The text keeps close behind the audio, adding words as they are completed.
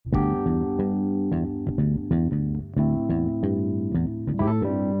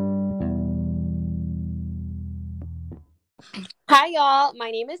Hi, y'all.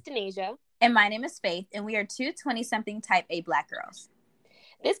 My name is Denasia. And my name is Faith, and we are two 20-something type A Black girls.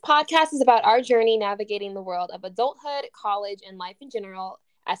 This podcast is about our journey navigating the world of adulthood, college, and life in general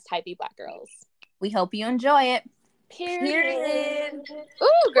as type A Black girls. We hope you enjoy it. Period.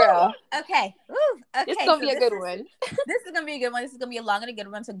 Ooh, girl. Okay. This is going to be a good one. This is going to be a good one. This is going to be a long and a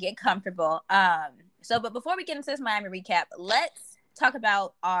good one, so get comfortable. But before we get into this Miami recap, let's talk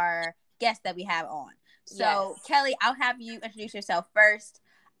about our guest that we have on. So, yes. Kelly, I'll have you introduce yourself first.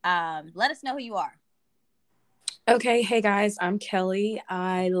 Let us know who you are. Okay, hey guys, I'm Kelly.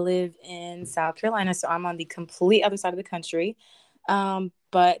 I live in South Carolina, so I'm on the complete other side of the country.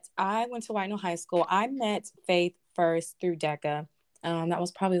 But I went to White Oak High School. I met Faith first through DECA. That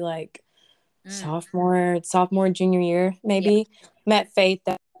was probably like sophomore, junior year, maybe. Yeah. Met Faith.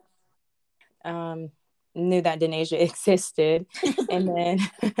 Knew that Denasia existed, and then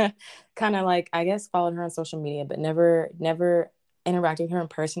kind of like, I guess, followed her on social media, but never interacted with her in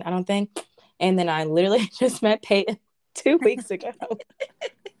person, I don't think. And then I literally just met Peyton 2 weeks ago.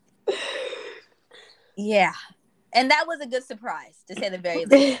 Yeah. And that was a good surprise, to say the very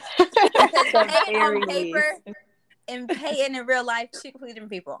least. Because Peyton on paper and Peyton in real life, two completely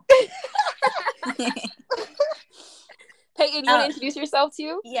different people. Peyton, you want to introduce yourself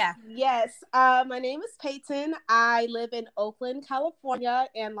too? Yeah. Yes. My name is Peyton. I live in Oakland, California,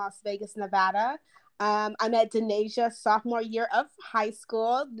 and Las Vegas, Nevada. I met Denasia sophomore year of high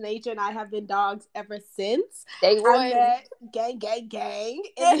school. Denasia and I have been dogs ever since. Day one. I met gang.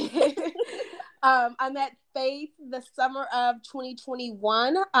 And then, I met Faith the summer of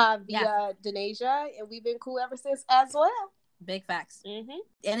 2021 via Denasia, and we've been cool ever since as well. Big facts. Mm-hmm.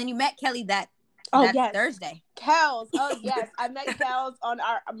 And then you met Kelly that Thursday. Kels. Oh, yes. I met Kels on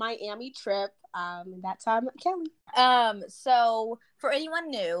our Miami trip. And that time, Kelly. So for anyone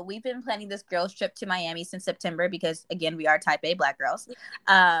new, we've been planning this girls trip to Miami since September because, again, we are type A Black girls.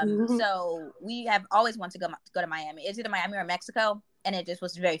 So we have always wanted to go to Miami. It's either Miami or Mexico, and it just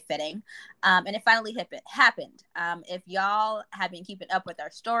was very fitting. And it finally happened. If y'all have been keeping up with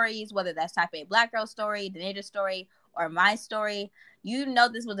our stories, whether that's type A Black girl story, Denasia's story, or my story, you know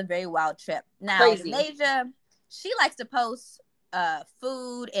this was a very wild trip. Now, Denasia, she likes to post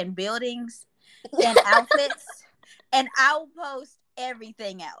food and buildings and outfits, and I'll post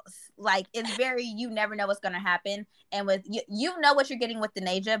everything else. Like, it's very, you never know what's going to happen. And with you know what you're getting with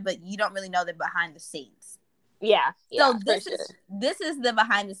Denasia, but you don't really know the behind the scenes. Yeah. So this is the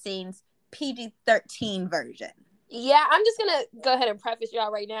behind the scenes PG-13 version. Yeah, I'm just going to go ahead and preface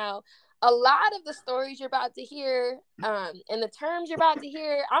y'all right now. A lot of the stories you're about to hear, and the terms you're about to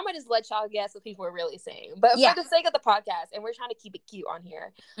hear, I'm going to just let y'all guess what people are really saying. But for the sake of the podcast, and we're trying to keep it cute on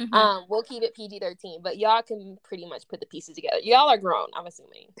here, we'll keep it PG-13. But y'all can pretty much put the pieces together. Y'all are grown, I'm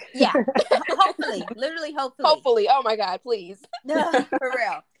assuming. Yeah. Hopefully. Literally, hopefully. Hopefully. Oh, my God, please. No, for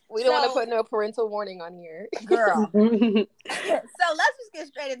real. We don't want to put no parental warning on here. Girl. So let's just get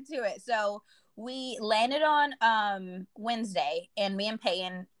straight into it. So we landed on Wednesday, and me and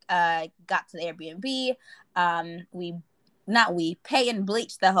Peyton got to the Airbnb. Peyton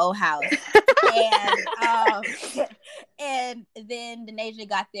bleached the whole house. And then Denasia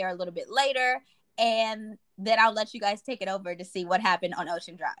got there a little bit later, and then I'll let you guys take it over to see what happened on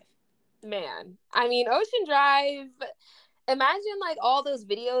Ocean Drive. Man, I mean, Ocean Drive, imagine like all those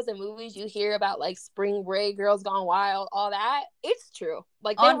videos and movies you hear about, like Spring Break, Girls Gone Wild, all that. It's true.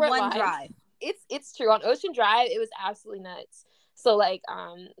 Like, on one drive. It's true. On Ocean Drive, it was absolutely nuts. So like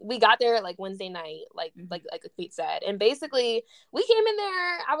we got there like Wednesday night, like Pete said, and basically we came in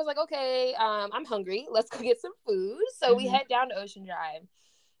there. I was like, okay, I'm hungry. Let's go get some food. So we head down to Ocean Drive,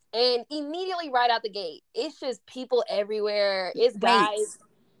 and immediately right out the gate, it's just people everywhere. It's guys.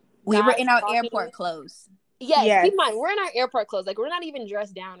 We were in our airport clothes. Yes. Keep in mind, we're in our airport clothes. Like, we're not even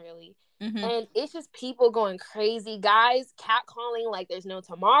dressed down really. And it's just people going crazy. Guys catcalling like there's no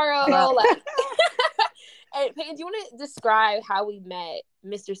tomorrow. Like. And Peyton, do you want to describe how we met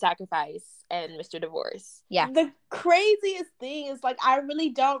Mr. Sacrifice and Mr. Divorce? Yeah. The craziest thing is, like, I really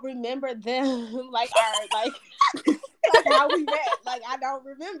don't remember them. like how we met. Like, I don't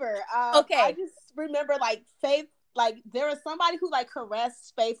remember. Okay. I just remember, like, Faith. Like, there was somebody who, like,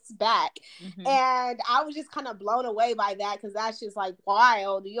 caressed Faith's back. And I was just kind of blown away by that, because that's just, like,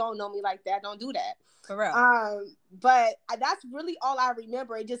 wild. You don't know me like that. Don't do that. For real. But that's really all I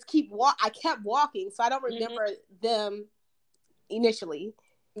remember. And just I kept walking, so I don't remember them initially.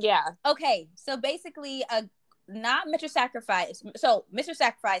 Yeah. Okay, so basically not Mr. Sacrifice. So Mr.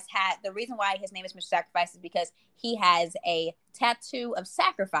 Sacrifice had, the reason why his name is Mr. Sacrifice is because he has a tattoo of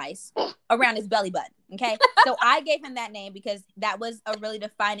sacrifice around his belly button. Okay. So I gave him that name because that was a really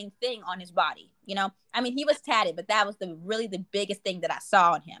defining thing on his body. You know, I mean, he was tatted, but that was really the biggest thing that I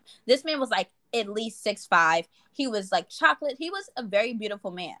saw on him. This man was like at least 6'5". He was like chocolate. He was a very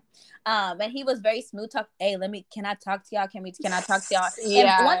beautiful man. And he was very smooth talk. Hey, can I talk to y'all? Can I talk to y'all?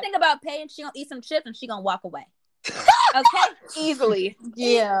 Yeah. And one thing about Paige, she gonna eat some chips and she gonna walk away. Okay. Easily.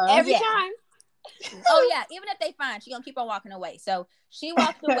 Yeah. Every Yeah. time. Oh yeah, even if they find, she gonna keep on walking away. So she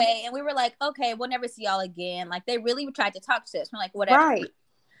walked away, and we were like, okay, we'll never see y'all again. Like they really tried to talk to us. We're like, whatever. Right.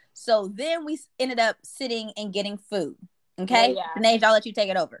 So then we ended up sitting and getting food. Okay, Yeah. Nage, I'll let you take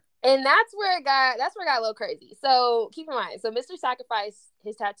it over. And that's where it got a little crazy. So keep in mind, so Mr. Sacrifice,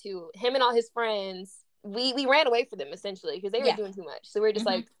 his tattoo, him and all his friends, we ran away from them essentially because they were doing too much. So we were just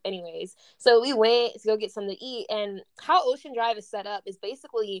like, anyways. So we went to go get something to eat. And how Ocean Drive is set up is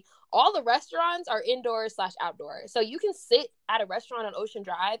basically all the restaurants are indoor/outdoor. So you can sit at a restaurant on Ocean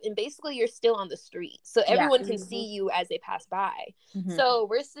Drive and basically you're still on the street. So everyone can see you as they pass by. So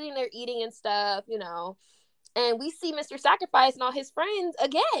we're sitting there eating and stuff, you know. And we see Mr. Sacrifice and all his friends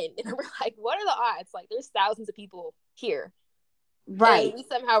again. And we're like, what are the odds? Like, there's thousands of people here. Right. And we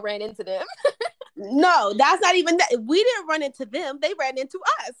somehow ran into them. No, that's not even that. We didn't run into them. They ran into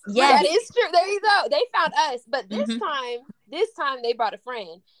us. Yeah. That is true. There you go. They found us. But this time they brought a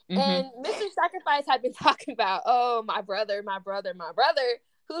friend. And Mr. Sacrifice had been talking about, oh, my brother.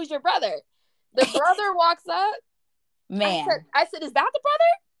 Who's your brother? The brother walks up. Man. I said, is that the brother?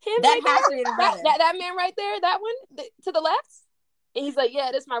 Him That right has there? to be the brother. That man right there, that one to the left. And he's like,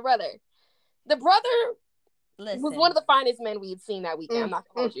 yeah, that's my brother. The brother was one of the finest men we had seen that weekend. I'm not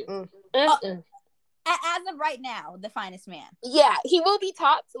gonna hold you. As of right now, the finest man. Yeah, he will be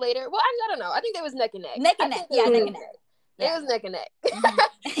topped later. Well, I don't know. I think they was neck and neck. Neck and neck. Yeah, neck and neck. It was neck and neck.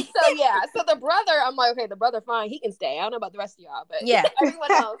 So yeah, so the brother, I'm like, okay, the brother, fine, he can stay. I don't know about the rest of y'all, but yeah,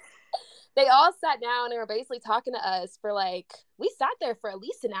 everyone else. They all sat down and were basically talking to us for like, we sat there for at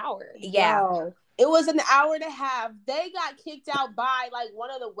least an hour. Yeah. Wow. It was an hour and a half. They got kicked out by like one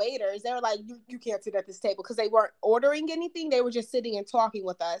of the waiters. They were like, you can't sit at this table because they weren't ordering anything. They were just sitting and talking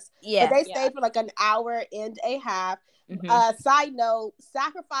with us. Yeah. But they stayed for like an hour and a half. Side note,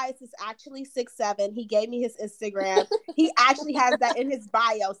 Sacrifice is actually 6'7". He gave me his Instagram. He actually has that in his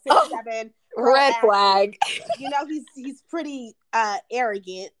bio. 6'7". Red flag. You know, he's pretty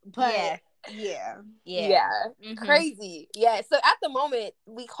arrogant, but yeah. Crazy. Yeah. So at the moment,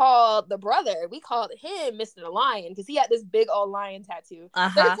 we called him Mr. Lion because he had this big old lion tattoo.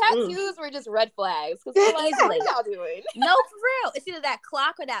 Their tattoos were just red flags because we're like, what are y'all doing? No, for real. It's either that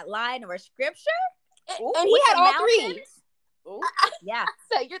clock or that line or a scripture. And he had all three. Yeah.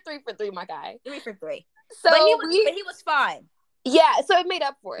 So you're 3 for 3, my guy. 3 for 3. So but he was fine. Yeah, so it made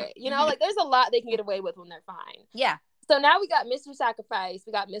up for it. You know, like there's a lot they can get away with when they're fine. Yeah. So now we got Mr. Sacrifice,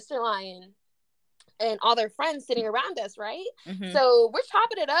 we got Mr. Lion, and all their friends sitting around us, right? So we're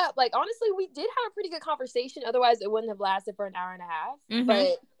chopping it up. Like, honestly, we did have a pretty good conversation. Otherwise, it wouldn't have lasted for an hour and a half.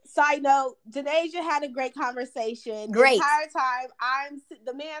 But side note, Denasia had a great conversation. Great. The entire time,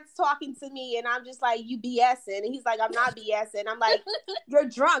 the man's talking to me, and I'm just like, you BSing. And he's like, I'm not BSing. I'm like, you're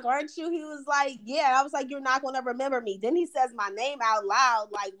drunk, aren't you? He was like, yeah. I was like, you're not going to remember me. Then he says my name out loud,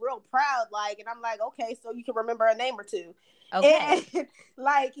 like real proud, like, and I'm like, okay, so you can remember a name or two. Okay. And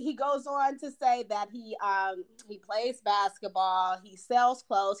like he goes on to say that he plays basketball, he sells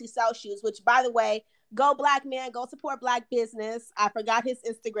clothes, he sells shoes, which by the way, go Black man, go support Black business. I forgot his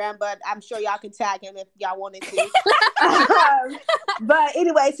Instagram, but I'm sure y'all can tag him if y'all wanted to. But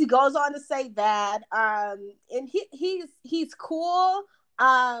anyways, he goes on to say that and he's cool,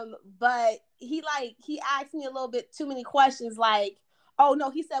 but he asked me a little bit too many questions, like, oh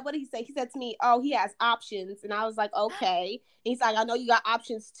no, he said, what did he say? He said to me, oh, he has options. And I was like, okay. And he's like, I know you got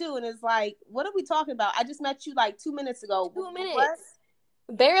options too. And it's like, what are we talking about? I just met you like 2 minutes ago. 2 minutes. What?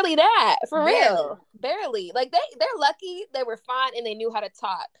 Barely that, for real. Barely. Like they're lucky they were fine and they knew how to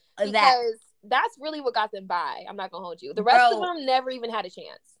talk. Because that's really what got them by. I'm not gonna hold you. The rest of them never even had a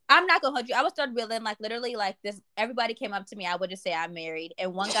chance. I'm not gonna hold you. I was started reeling, like literally like this. Everybody came up to me. I would just say I'm married.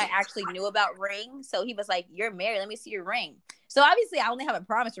 And one guy actually knew about rings. So he was like, you're married. Let me see your ring. So obviously I only have a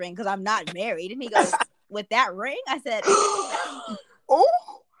promise ring because I'm not married. And he goes, with that ring? I said, oh,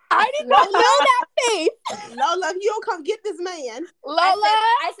 I did not know that face. Lola, you don't come get this man. Lola.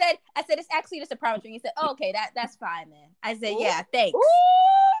 I said, it's actually just a promise ring. He said, oh, okay, that's fine then. I said, yeah, thanks. Ooh.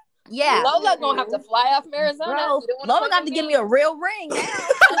 Yeah. Lola gonna have to fly off from Arizona. Bro, Lola got to give me a real ring now.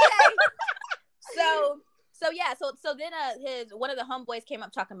 Okay. So then one of the homeboys came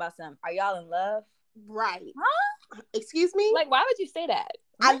up talking about are y'all in love? Right. Huh? Excuse me? Like, why would you say that?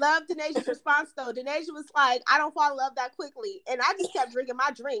 I love Denaja's response though. Denaja was like, I don't fall in love that quickly. And I just kept drinking my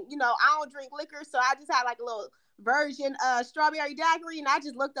drink. You know, I don't drink liquor, so I just had like a little version strawberry daiquiri, and I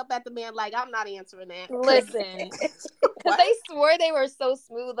just looked up at the man like, I'm not answering that. Listen, because they swore they were so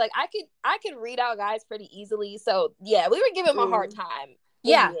smooth. Like I could read out guys pretty easily. So yeah, we were giving him a hard time.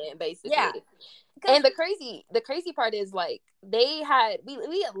 Yeah, basically. yeah. And the crazy part is like we had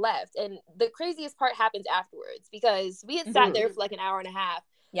left, and the craziest part happens afterwards because we had sat there for like an hour and a half.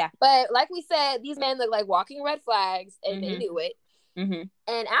 Yeah. But like we said, these men look like walking red flags, and they knew it. Mm-hmm.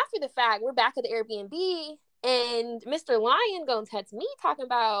 And after the fact, we're back at the Airbnb, and Mr. Lion gonna text me talking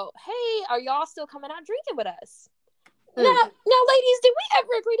about, hey, are y'all still coming out drinking with us? Now, ladies, did we ever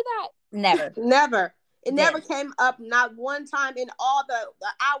agree to that? Never. Never. It never came up, not one time in all the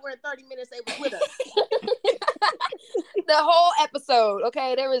hour and 30 minutes they was with us. The whole episode,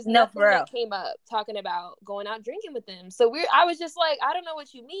 okay? There was No, nothing that came up talking about going out drinking with them. So I was just like, I don't know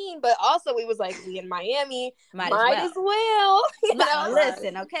what you mean, but also we was like, we in Miami, might as well. You know?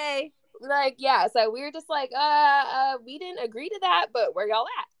 Listen, okay? Like, yeah, so we were just like, we didn't agree to that, but where y'all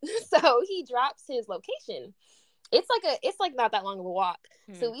at? So he drops his location. It's like not that long of a walk.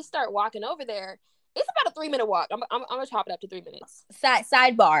 So we start walking over there. It's about a 3-minute walk. I'm gonna chop it up to 3 minutes.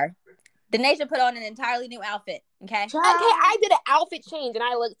 Sidebar. Denaja put on an entirely new outfit. Okay. I did an outfit change, and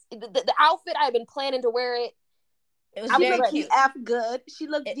I looked the outfit I had been planning to wear it. It was she very looked cute. DF good. She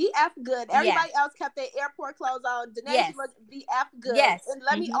looked DF good. Everybody else kept their airport clothes on. Denaja looked DF good. Yes. And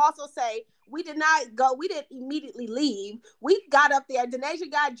let me also say, we did not go. We didn't immediately leave. We got up there. Denaja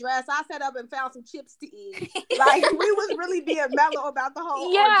got dressed. I sat up and found some chips to eat. Like, we was really being mellow about the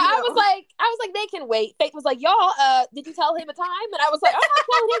whole Yeah, ordeal. I was like, they can wait. Faith was like, y'all, did you tell him a time? And I was like, I'm not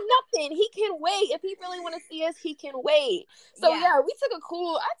telling him nothing. He can wait. If he really want to see us, he can wait. So yeah, we took a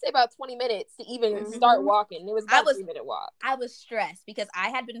cool, I'd say about 20 minutes to even start walking. It was about a 3-minute walk. I was stressed because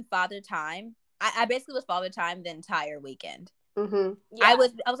I had been father time. I basically was father time the entire weekend. Mm-hmm. Yeah. I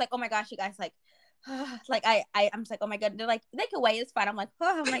was like, oh my gosh, you guys, like, like I'm just like, oh my god. They're like, they can wait, it's fine. I'm like,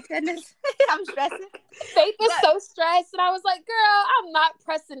 oh my goodness. I'm stressing. Faith was so stressed, and I was like, girl, I'm not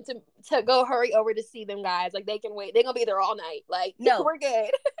pressing to go hurry over to see them guys. Like, they can wait. They're gonna be there all night. Like, no, we're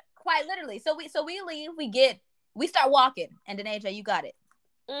good. Quite literally. So we leave, we start walking, and Denaja, you got it.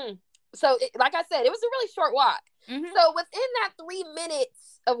 So like I said, it was a really short walk. So within that 3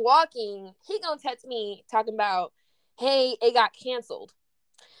 minutes of walking, he gonna text me talking about, hey, it got canceled.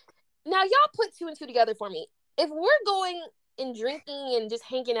 Now, y'all put 2 and 2 together for me. If we're going and drinking and just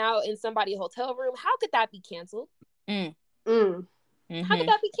hanging out in somebody's hotel room, how could that be canceled? How could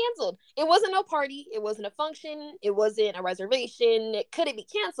that be canceled? It wasn't no party. It wasn't a function. It wasn't a reservation. Could it be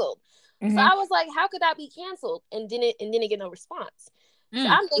canceled? So I was like, how could that be canceled? And didn't get no response. So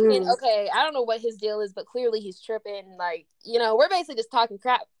I'm thinking, okay, I don't know what his deal is, but clearly he's tripping. Like, you know, we're basically just talking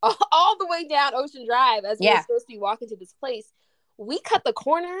crap all the way down Ocean Drive as we're supposed to be walking to this place. We cut the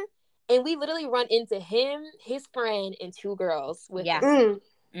corner, and we literally run into him, his friend, and 2 girls with him.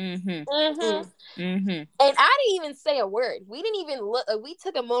 And I didn't even say a word. We didn't even look. We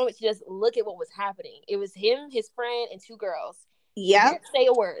took a moment to just look at what was happening. It was him, his friend, and 2 girls. Yeah. Didn't say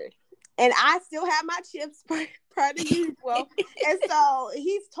a word. And I still have my chips per the usual. And so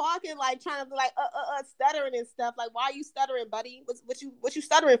he's talking, like, trying to be like, stuttering and stuff. Like, why are you stuttering, buddy? What you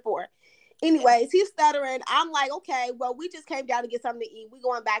stuttering for? Anyways, he's stuttering. I'm like, okay, well, we just came down to get something to eat. We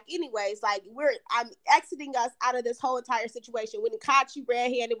going back anyways. Like, I'm exiting us out of this whole entire situation. When he caught you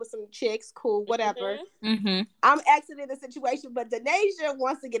red-handed with some chicks, cool, whatever. I'm exiting the situation, but Denaja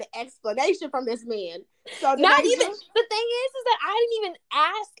wants to get an explanation from this man. So not even, the thing is that I didn't even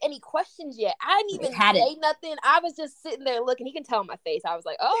ask any questions yet. I didn't even say nothing. I was just sitting there looking. He can tell my face. I was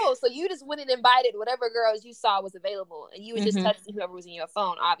like, oh, so you just went and invited whatever girls you saw was available, and you were just texting whoever was in your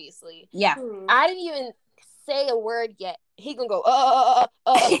phone, obviously. Yeah. I didn't even say a word yet. He gonna go,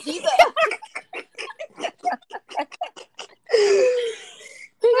 He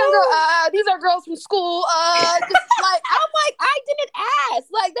gonna go, these are girls from school. Just like, I'm like, I didn't ask.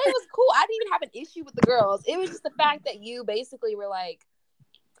 Like, they was cool. I didn't even have an issue with the girls. It was just the fact that you basically were like,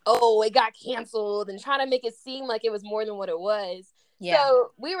 oh, it got canceled, and trying to make it seem like it was more than what it was. Yeah.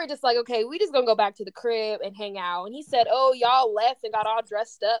 So we were just like, okay, we just gonna go back to the crib and hang out. And he said, oh, y'all left and got all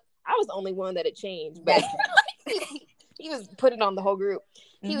dressed up. I was the only one that had changed, but he was putting on the whole group.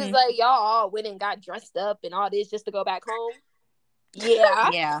 He was like, y'all all went and got dressed up and all this just to go back home.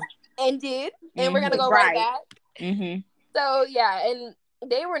 Yeah. And did. And we're going to go right back. So, yeah. And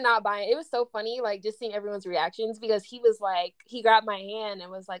they were not buying. It was so funny, like, just seeing everyone's reactions, because he was like, he grabbed my hand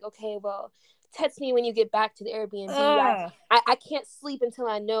and was like, okay, well, text me when you get back to the Airbnb. I can't sleep until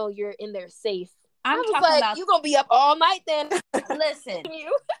I know you're in there safe. I'm I was talking like, about. you gonna be up all night then? Listen,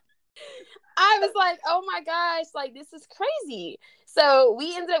 You. I was like, oh my gosh, like this is crazy. So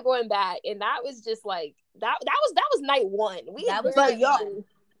we ended up going back, and that was just like that was night one. That was But y'all, fun.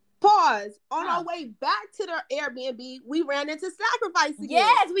 pause. On Huh. our way back to the Airbnb, we ran into Sacrifice again.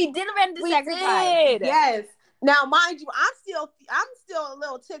 Yes, we did run into We Sacrifice. did. Yes. Now, mind you, I'm still a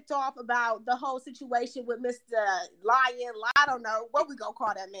little ticked off about the whole situation with Mr. Lion. I don't know what we gonna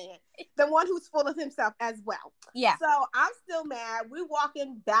call that man, the one who's full of himself as well. Yeah. So I'm still mad. We're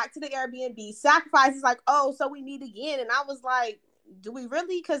walking back to the Airbnb. Sacrifice is like, oh, so we meet again, and I was like, do we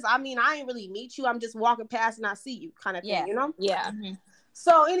really? Because I mean, I ain't really meet you. I'm just walking past and I see you, kind of thing, Yeah. you know? Yeah. Mhm.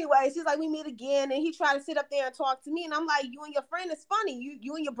 So, anyways, he's like, we meet again, and he tried to sit up there and talk to me, and I'm like, you and your friend is funny.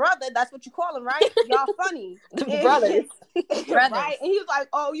 You and your brother, that's what you call him, right? Y'all funny. And- Brothers. right? And he was like,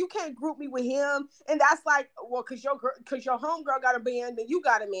 oh, you can't group me with him, and that's like, well, cause your homegirl got a man, then you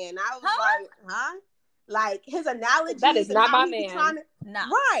got a man. I was like, huh? Like his analogies. That is and not how my he be man. trying to- No.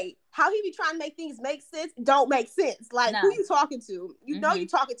 Right? How he be trying to make things make sense don't make sense. Like No. who you talking to? You know Mhm. you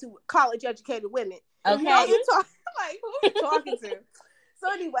talking to college educated women. Okay. You know you talking like who you talking to?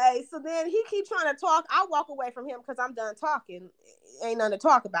 So anyway, so then he keep trying to talk. I walk away from him because I'm done talking. Ain't nothing to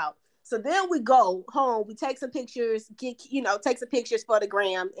talk about. So then we go home. We take some pictures. Take some pictures for the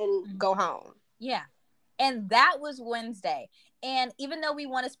gram and go home. Yeah. And that was Wednesday. And even though we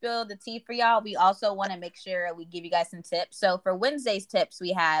want to spill the tea for y'all, we also want to make sure we give you guys some tips. So for Wednesday's tips,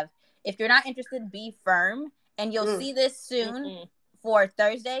 we have, if you're not interested, be firm. And you'll see this soon. Mhm. For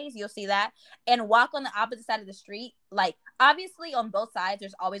Thursdays, you'll see that. And walk on the opposite side of the street. Like, obviously, on both sides,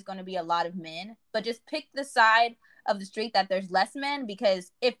 there's always going to be a lot of men. But just pick the side of the street that there's less men,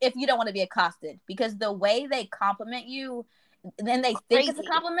 because if you don't want to be accosted. Because the way they compliment you, then they think it's a Crazy.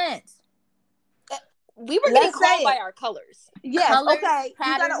 compliment. We were Let's getting called say by it. our colors. Yes, Colors, okay. You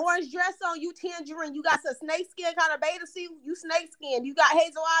got patterns. an orange dress on, you tangerine. You got some snake skin kind of beta suit, you snake skin. You got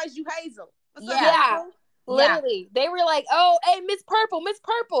hazel eyes, you hazel. What's up, Yeah. hazel? Literally, they were like, "Oh, hey, Miss Purple, Miss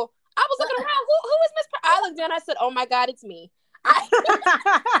Purple." I was looking around. Who is Miss Purple? I looked down. I said, "Oh my God, it's me."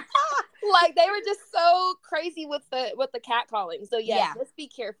 Like they were just so crazy with the cat calling. So Yeah. just be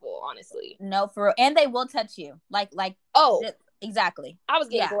careful, honestly. No, for real. And they will touch you. Like, Oh, exactly. I was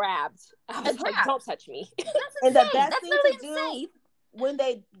getting Yeah. grabbed. I was like, Grabbed. "Don't touch me." That's And the insane. best That's thing literally to do insane. when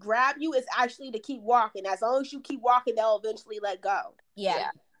they grab you is actually to keep walking. As long as you keep walking, they'll eventually let go. Yeah.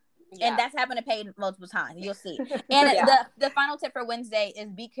 Yeah. And that's happened to Peyton multiple times. You'll see. And Yeah. the final tip for Wednesday is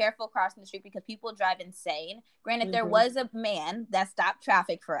be careful crossing the street because people drive insane. Granted, there Mhm. was a man that stopped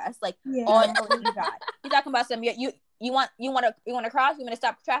traffic for us, like Yeah. on Millennium Drive. He's talking about some you want to cross? You want to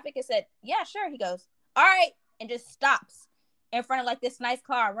stop traffic? I said, yeah, sure. He goes, all right, and just stops in front of like this nice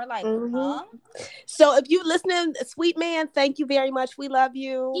car. And we're like, Mhm. huh? So if you listening, sweet man, thank you very much. We love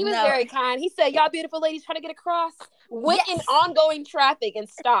you. He was No. very kind. He said, "Y'all beautiful ladies trying to get across." Went in Yes. ongoing traffic and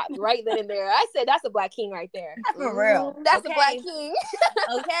stopped right then and there. I said, "That's a black king right there. For real. That's Okay. a black king."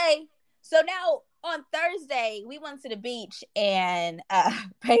 Okay. So now on Thursday, we went to the beach and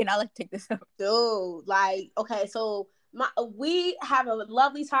Peyton, I'll let you take this over. Dude, like, okay, so we have a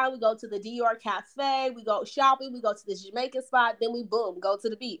lovely time. We go to the Dior Cafe, we go shopping, we go to the Jamaican spot, then we go to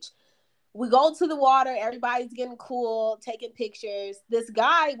the beach. We go to the water, everybody's getting cool, taking pictures. This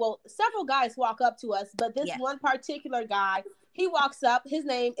guy, several guys walk up to us, but this one particular guy, he walks up. His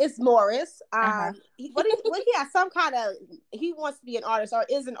name is Morris. He wants to be an artist or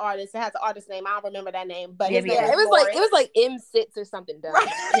is an artist. It has an artist name. I don't remember that name, but his name is It was Morris. like M6 or something dumb. Right.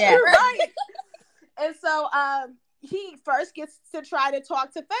 Yeah. Right. And so he first gets to try to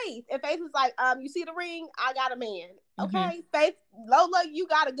talk to Faith. And Faith was like, you see the ring? I got a man. Okay. Faith, Lola, you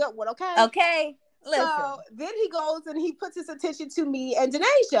got a good one, okay? Okay. Listen. So then he goes and he puts his attention to me and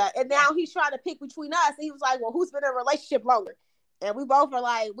Denasia. And now he's trying to pick between us. And he was like, well, who's been in a relationship longer? And we both were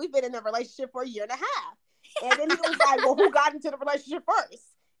like, we've been in a relationship for a year and a half. And then he was like, well, who got into the relationship first?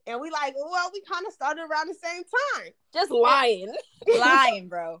 And we like, well, we kind of started around the same time. Just lying. Lying,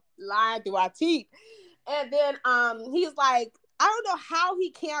 bro. Lying through our teeth. And then he's like, I don't know how he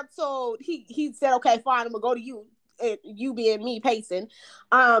canceled. He said, okay, fine, I'm gonna go to you. You being me, Payson.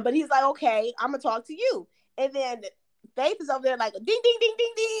 But he's like, okay, I'm gonna talk to you. And then Faith is over there like ding ding ding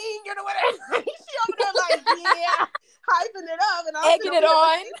ding ding. You know what I mean? She over there like, yeah, hyping it up and I'm Egging it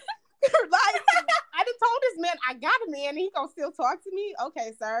on. like, I done told this man I got a man and he gonna still talk to me.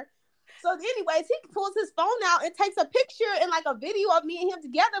 Okay, sir. So anyways, he pulls his phone out and takes a picture and like a video of me and him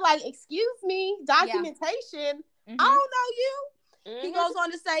together. Like, excuse me, documentation. I don't know you. He goes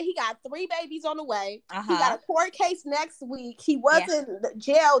on to say he got 3 babies on the way. He Uh-huh. got a court case next week. He was in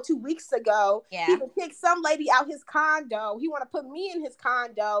jail 2 weeks ago. Yeah. He would kick some lady out his condo. He want to put me in his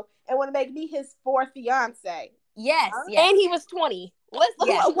condo and want to make me his 4th fiance. Yes, Huh? yes. And he was 20. Let's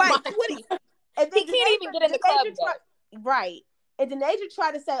Yeah. Right, 20. And then He can't even get in the club yet. Right. And Denasia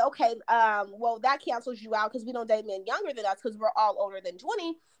tried to say, okay, well, that cancels you out because we don't date men younger than us because we're all older than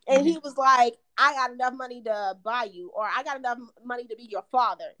 20. And he was like, I got enough money to buy you, or I got enough money to be your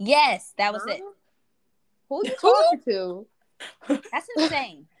father. Yes, that was it. Who you talking to? That's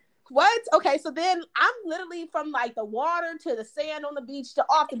insane. What? Okay, so then I'm literally from like the water to the sand on the beach to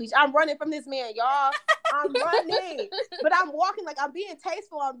off the beach. I'm running from this man, y'all. I'm running. But I'm walking like I'm being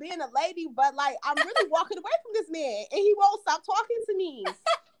tasteful. I'm being a lady, but like I'm really walking away from this man and he won't stop talking to me.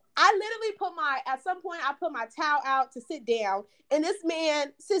 I literally at some point I put my towel out to sit down and this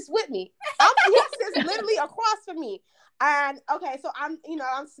man sits with me. He sits literally across from me. And okay, so I'm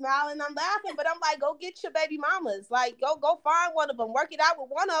smiling, I'm laughing, but I'm like, go get your baby mamas. Like, go find one of them, work it out with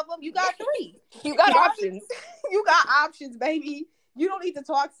one of them. You got 3. You got options. You got options, baby. You don't need to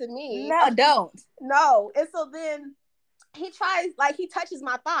talk to me. No, don't. No. And so then he tries, like, he touches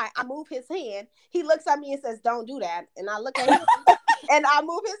my thigh. I move his hand. He looks at me and says, "Don't do that." And I look at him and I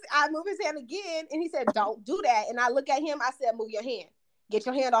move his hand again. And he said, "Don't do that." And I look at him. I said, "Move your hand. Get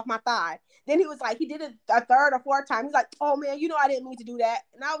your hand off my thigh." Then he was like, he did it a 3rd or 4th time. He's like, "Oh man, I didn't mean to do that."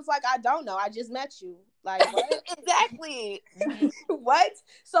 And I was like, "I don't know. I just met you." Like, what? Exactly. What?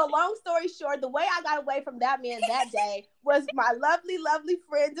 So long story short, the way I got away from that man that day was my lovely, lovely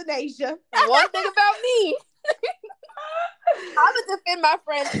friend Denasia. One thing about me, I'm gonna defend my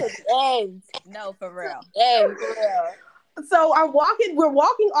friends to the end. No, for real. For real. So we're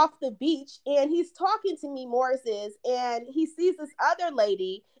walking off the beach and he's talking to me, Morris is, and he sees this other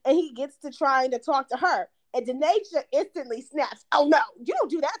lady and he gets to trying to talk to her. And Denasia instantly snaps, "Oh no, you don't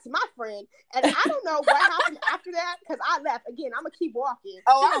do that to my friend." And I don't know what happened after that because I left. Again, I'm gonna keep walking.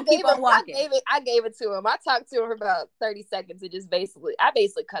 Oh, Keep on walking. I gave it to him. I talked to him for about 30 seconds and I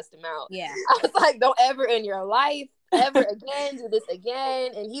basically cussed him out. Yeah. I was like, "Don't ever in your life ever again do this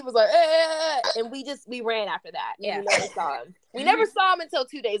again." And he was like, and we ran after that. And Yeah. we never saw him. We never saw him until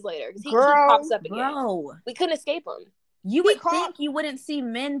 2 days later because he Girl, pops up again. Bro, We couldn't escape him. you would think you wouldn't see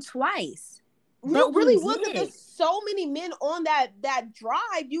men twice. You really we would, did. because there's so many men on that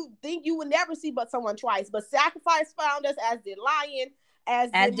drive. You think you would never see but someone twice. But Sacrifice found us, as did Lion, as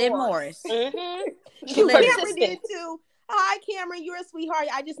did Morris. Mm-hmm. Cameron did too. "Hi, Cameron, you're a sweetheart.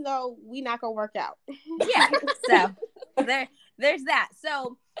 I just know we not gonna work out." Yeah. So there's that.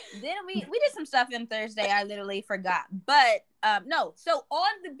 So then we did some stuff on Thursday. I literally forgot. But no. So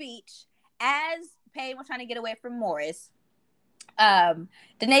on the beach, as Payne was trying to get away from Morris,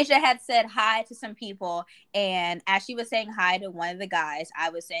 Denasia had said hi to some people, and as she was saying hi to one of the guys, I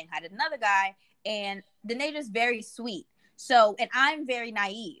was saying hi to another guy, and Denasia's very sweet. So, and I'm very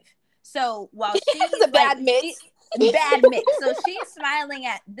naive. So while she's a bad mix. Bad mix. So she's smiling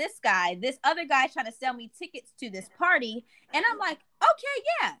at this guy. This other guy's trying to sell me tickets to this party. And I'm like, "Okay,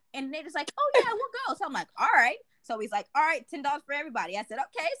 yeah." And Nate is like, "Oh, yeah, we'll go." So I'm like, "All right." So he's like, "All right, $10 for everybody." I said,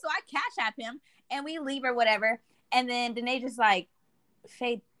 "Okay." So I cash app him and we leave or whatever. And then Denaja's like,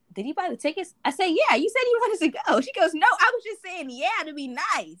 "Faye, did you buy the tickets?" I said, "Yeah, you said you wanted to go." She goes, "No, I was just saying yeah to be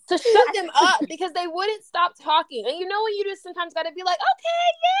nice." To shut them up because they wouldn't stop talking. And when you just sometimes got to be like, "Okay,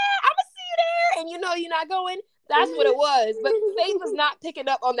 yeah, I'm going to see you there." And you're not going. That's what it was. But Faith was not picking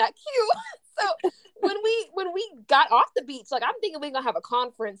up on that cue. So when we got off the beach, like, I'm thinking we're going to have a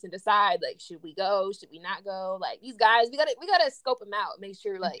conference and decide, like, should we go? Should we not go? Like, these guys, we gotta scope them out, make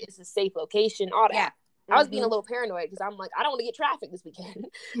sure, like, it's a safe location, all that. Yeah. I was being a little paranoid because I'm like, I don't want to get trafficked this weekend.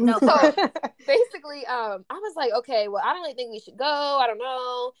 No. So basically, I was like, okay, well, I don't really think we should go. I don't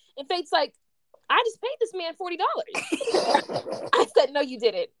know. And Faith's like, "I just paid this man $40. I said, "No, you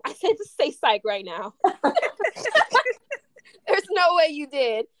didn't." I said, "Just say psych right now." There's no way you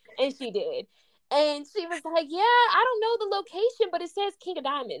did. And she did. And she was like, "Yeah, I don't know the location, but it says King of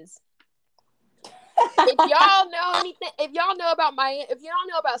Diamonds." If y'all know anything, if y'all know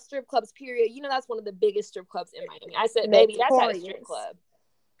about strip clubs, period, that's one of the biggest strip clubs in Miami. I said, "Baby, that's at a strip club."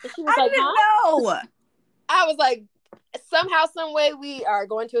 And she was I like, didn't "Huh?" know. I was like, somehow, some way, we are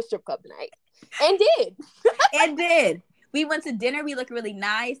going to a strip club tonight. And did. It did. We went to dinner. We looked really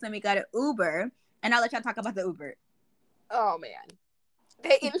nice. Then we got an Uber. And I'll let y'all talk about the Uber. Oh, man.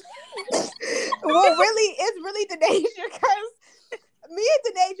 Well, really, it's really Denasia because me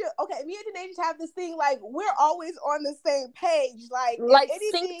and Denasia have this thing, like, we're always on the same page. Like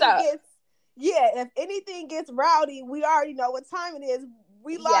if anything synced up. if anything gets rowdy, we already know what time it is.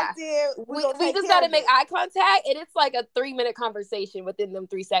 we locked in. We just got to make eye contact, and it's like a 3-minute conversation within them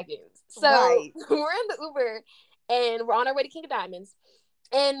 3 seconds. So we're in the Uber, and we're on our way to King of Diamonds.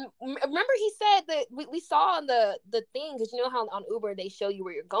 And remember, he said that we saw on the thing, because you know how on Uber they show you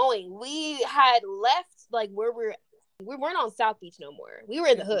where you're going. We had left like where we weren't on South Beach no more. We were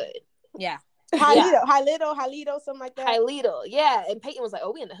in the hood. Yeah. Halito, something like that. Halito, yeah. And Peyton was like,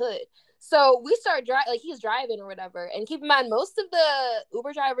 "Oh, we in the hood." So we started driving, like he's driving or whatever. And keep in mind, most of the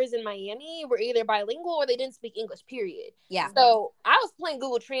Uber drivers in Miami were either bilingual or they didn't speak English, period. Yeah. So I was playing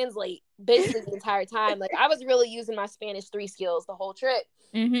Google Translate basically the entire time. Like I was really using my Spanish 3 skills the whole trip.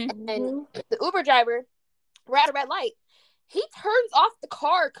 Mm-hmm. And the Uber driver, we're at a red light. He turns off the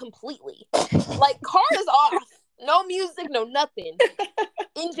car completely. Like car is off. No music, no nothing.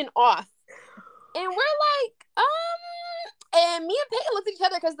 Engine off. And we're like, and me and Peyton looked at each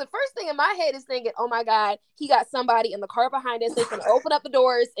other because the first thing in my head is thinking, oh my God, he got somebody in the car behind us that's going to open up the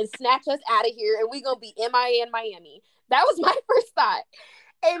doors and snatch us out of here and we going to be MIA in Miami. That was my first thought.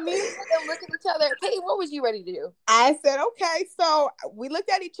 And me and Peyton looked at each other. Peyton, what was you ready to do? I said, okay. So we looked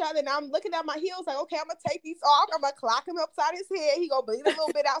at each other and I'm looking at my heels like, okay, I'm going to take these off. I'm going to clock him upside his head. He going to bleed a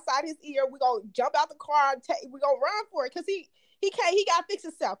little bit outside his ear. We're going to jump out the car and we're going to run for it because he can't. He got to fix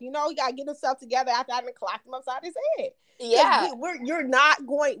himself. You know, he got to get himself together after having clocked him upside his head. Yeah.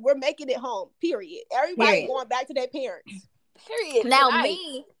 We're making it home, period. Everybody going back to their parents. Period.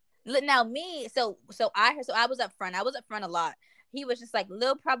 Now me, so I was up front. I was up front a lot. He was just like,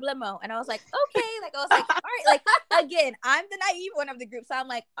 little problemo. And I was like, okay. Like, I was like, all right. Like, again, I'm the naive one of the group. So I'm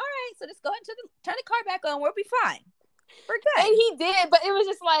like, all right. So just go ahead and turn the car back on. We'll be fine. We're good. And he did, but it was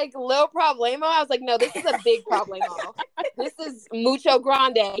just like, little problemo. I was like, no, this is a big problemo. This is mucho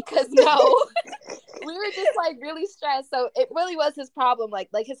grande. Because no, we were just like really stressed. So it really was his problem. Like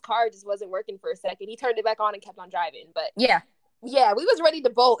his car just wasn't working for a second. He turned it back on and kept on driving. But yeah, we was ready to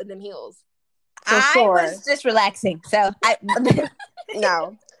bolt in them heels. I was just relaxing. So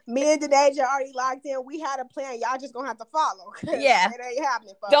no. Me and Denasia already locked in. We had a plan. Y'all just gonna have to follow. Yeah. It ain't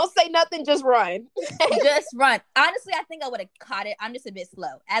happening. Folks. Don't say nothing, just run. Just run. Honestly, I think I would have caught it. I'm just a bit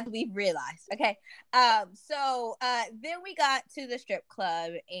slow, as we've realized. Okay. So then we got to the strip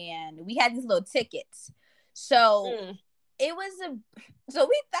club and we had these little tickets. So it was so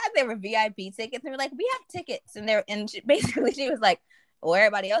we thought they were VIP tickets, and we're like, we have tickets, and basically she was like, well,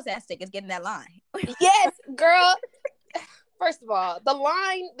 everybody else has tickets, get in that line. Yes, girl. First of all, the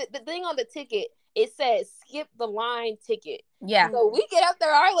line, the thing on the ticket, it says skip the line ticket. Yeah. So we get up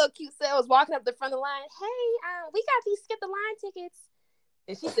there, our little cute selves walking up the front of the line. Hey, we got these skip the line tickets.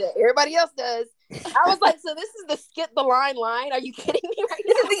 And she said, everybody else does. I was like, so this is the skip the line? Are you kidding me right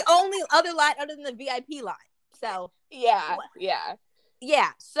now? This is the only other line other than the VIP line. So yeah.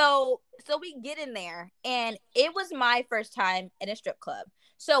 So we get in there, and it was my first time in a strip club.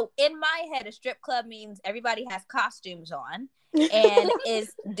 So in my head, a strip club means everybody has costumes on and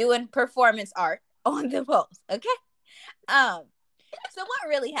is doing performance art on the poles. Okay. So what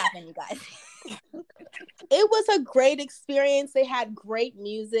really happened, you guys? It was a great experience. They had great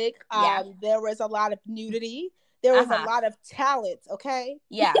music. Yeah. There was a lot of nudity. There was a lot of talent. Okay.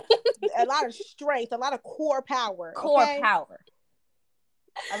 Yeah. A lot of strength. A lot of core power. Power.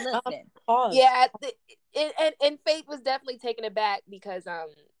 Listen. Yeah. And Faith was definitely taken aback because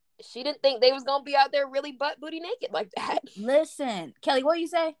she didn't think they was gonna be out there really butt booty naked like that. Listen, Kelly, what do you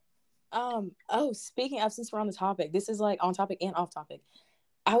say? Speaking of, since we're on the topic, this is like on topic and off topic.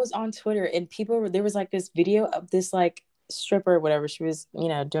 I was on Twitter and there was like this video of this like stripper, whatever. She was,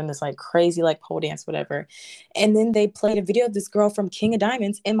 doing this like crazy like pole dance, whatever. And then they played a video of this girl from King of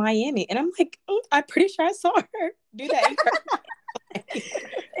Diamonds in Miami. And I'm like, I'm pretty sure I saw her do that.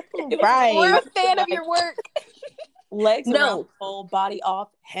 Right. We're a fan of your work. Legs around, full body off,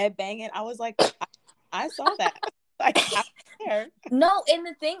 head banging. I was like, I saw that. Like, I there. No, and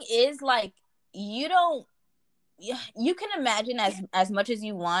the thing is, like, you can imagine as much as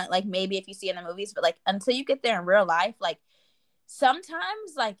you want, like maybe if you see in the movies, but like until you get there in real life, like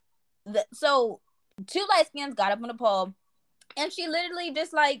sometimes like so 2 light skins got up on the pole and she literally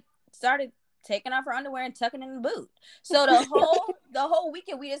just like started taking off her underwear and tucking in the boot. So the whole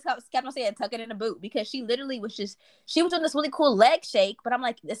weekend we just kept on saying tuck it in the boot because she literally was she was doing this really cool leg shake, but I'm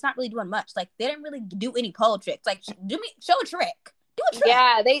like, it's not really doing much. Like they didn't really do any pole tricks. Like show a trick. Do a trick.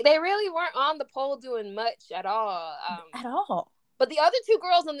 Yeah, they really weren't on the pole doing much at all. At all. But the other 2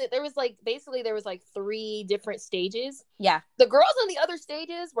 girls there was like 3 different stages. Yeah. The girls on the other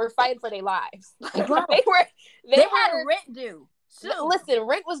stages were fighting for their lives. Like, they had rent due. So. Listen,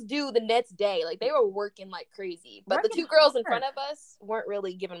 rent was due the next day. Like they were working like crazy. But the 2 girls in front of us weren't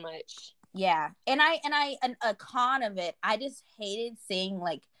really giving much. Yeah. And a con of it, I just hated seeing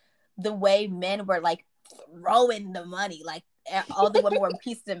like the way men were like throwing the money, like all the women were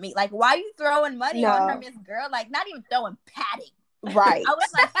pieces of meat. Like, why are you throwing money on her, Miss Girl? Like, not even throwing padding. Right. I was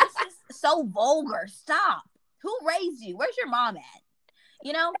like, this is so vulgar. Stop. Who raised you? Where's your mom at?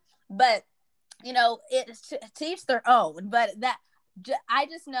 You know? But, you know, it's to each their own. But I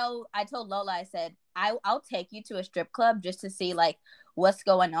just know, I told Lola, I said, I'll take you to a strip club just to see like what's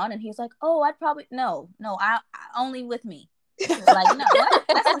going on. And he's like, oh, I'd probably, no, I only with me. Like, no, what?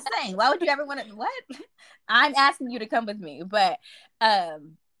 That's insane. Why would you ever want to, what? I'm asking you to come with me. But,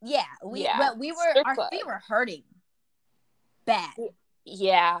 yeah, but we were, our feet were hurting bad.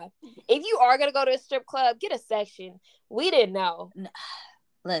 Yeah. If you are going to go to a strip club, get a section. We didn't know.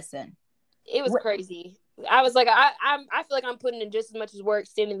 Listen. It was crazy. I was like, I feel like I'm putting in just as much as work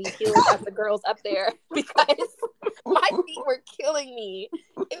standing these heels as the girls up there because my feet were killing me.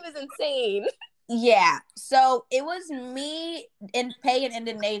 It was insane. Yeah. So it was me in Pay in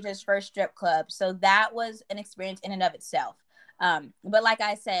Indonesia's first strip club. So that was an experience in and of itself. But like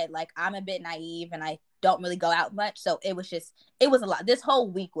I said, like I'm a bit naive and I don't really go out much. So it was a lot. This whole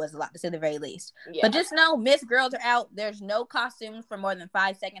week was a lot, to say the very least. Yeah. But just know, Miss Girls are out. There's no costumes for more than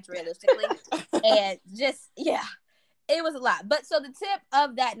 5 seconds realistically. And just, yeah, it was a lot. But so the tip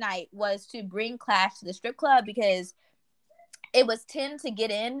of that night was to bring Clash to the strip club because it was 10 to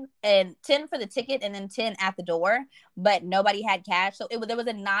get in and 10 for the ticket and then 10 at the door, but nobody had cash. So there was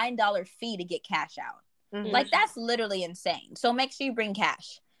a $9 fee to get cash out. Mm-hmm. Like, that's literally insane. So make sure you bring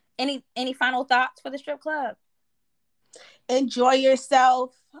cash. Any final thoughts for the strip club? Enjoy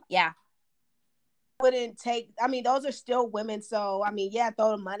yourself. Yeah. Those are still women. So,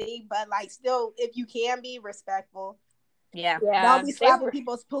 throw the money, but like still, if you can be respectful. Yeah. Don't be slapping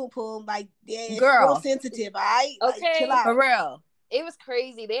people's poom. Like, yeah, girl, real sensitive. All right. Okay. Like, chill out. For real. It was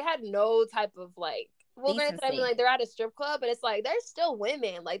crazy. They had no type of like, well, granted, like they're at a strip club, but it's like, they're still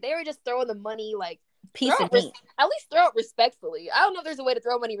women. Like, they were just throwing the money, like, piece of meat. At least throw it respectfully. I don't know if there's a way to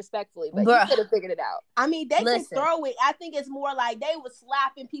throw money respectfully, but you could have figured it out. They can throw it. I think it's more like they were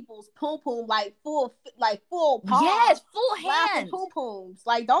slapping people's poom like full palm. Yes, full hands. Poom pooms.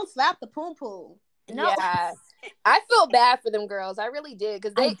 Like, don't slap the poom. No. Yeah. I feel bad for them girls. I really did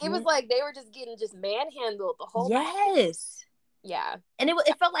because it was like they were just getting manhandled the whole time. Yes. Yeah. And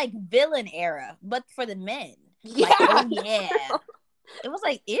it felt like villain era, but for the men. Yeah. Like, oh yeah. It was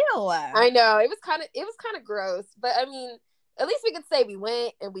like, ew. I know. It was kind of gross. But I mean, at least we could say we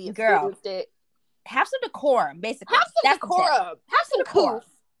went and we experienced it. Have some decorum, basically. Have some decorum.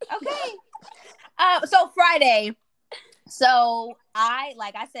 Okay. So Friday. So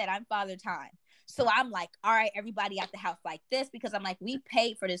like I said, I'm Father Time. So I'm like, all right, everybody at the house like this, because I'm like, we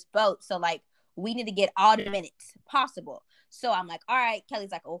paid for this boat. So like, we need to get all the minutes possible. So I'm like, all right.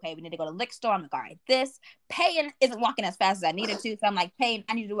 Kelly's like, okay, we need to go to the liquor store. I'm like, all right, this. Payne isn't walking as fast as I needed to. So I'm like, Payne,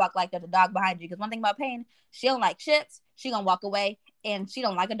 I need you to walk like there's a dog behind you. Because one thing about Payne, she don't like chips. She gonna walk away, and she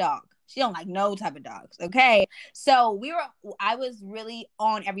don't like a dog. She don't like no type of dogs. Okay. So I was really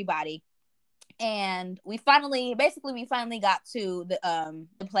on everybody. And we finally got to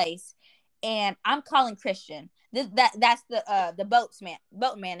the place. And I'm calling Christian. That's the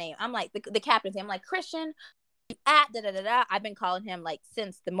boatman name. I'm like the captain's name. I'm like, Christian at da-da-da-da. I've been calling him like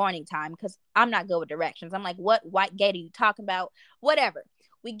since the morning time because I'm not good with directions. I'm like, what white gate are you talking about? Whatever.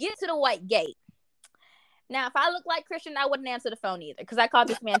 We get to the white gate. Now, if I look like Christian, I wouldn't answer the phone either because I called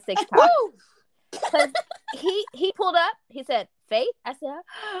this man 6 times. Because he pulled up. He said, Faith? I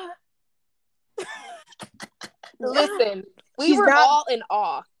said, listen, we were all in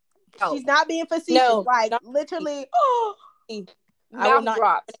awe. She's not being facetious. No, like literally. I will not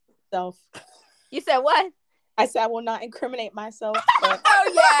drop myself. You said what? I said I will not incriminate myself. But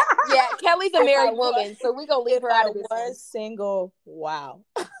oh yeah. Kelly's a married woman, so we gonna leave her out of this. I was single. Wow.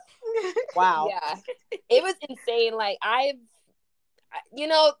 Wow. Yeah, it was insane. Like you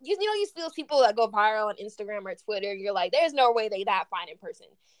see those people that go viral on Instagram or Twitter. You're like, there's no way they that fine in person.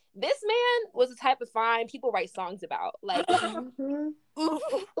 This man was the type of fine people write songs about. Like, like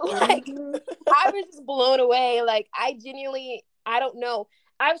I was just blown away. Like, I don't know.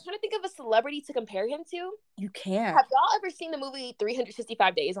 I was trying to think of a celebrity to compare him to. You can. Have y'all ever seen the movie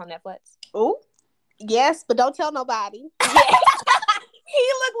 365 Days on Netflix? Oh, yes, but don't tell nobody. Yeah. He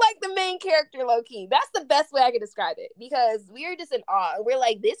looked like the main character, low-key. That's the best way I could describe it because we were just in awe. We're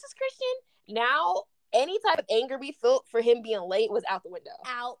like, this is Christian? Now, any type of anger we felt for him being late was out the window.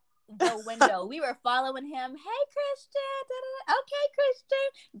 Out the window. We were following him. Hey, Christian. Da-da-da. Okay,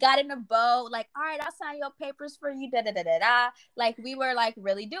 Christian. Got in a boat. Like, all right, I'll sign your papers for you. Da-da-da-da-da. Like, we were, like,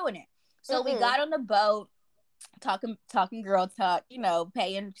 really doing it. So we got on the boat. talking girl talk,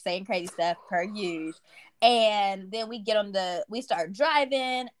 saying crazy stuff per usual. And then we start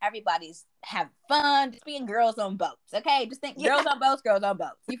driving. Everybody's having fun, just being girls on boats. Okay, just think girls on boats, girls on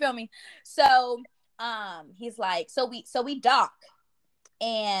boats. You feel me? So, he's like, so we dock,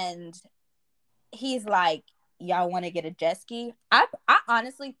 and he's like, y'all want to get a jet ski? I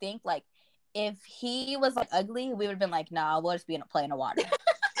honestly think like if he was like ugly, we would have been like, nah, we'll just be in a play in the water.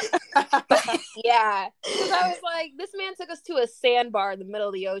 Yeah, because I was like, this man took us to a sandbar in the middle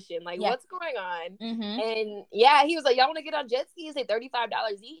of the ocean. Like, what's going on? Mm-hmm. And yeah, he was like, y'all want to get on jet skis? They $35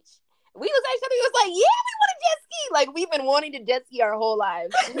 each. We looked at each other. He was like, yeah, we want a jet ski. Like, we've been wanting to jet ski our whole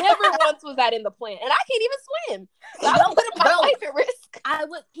lives. Never once was that in the plan, and I can't even swim. So I was putting my life at risk.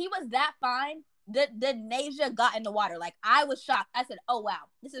 He was that fine. The Nasia got in the water. Like, I was shocked. I said, oh wow,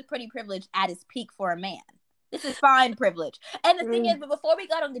 this is pretty privilege at its peak for a man. This is fine privilege. And the thing is, but before we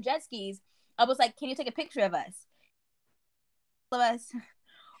got on the jet skis, I was like, can you take a picture of us? Why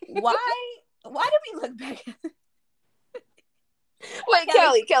did we look back? Wait,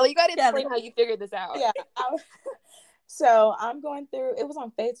 Kelly, you got to explain how you figured this out. Yeah. So I'm going through, it was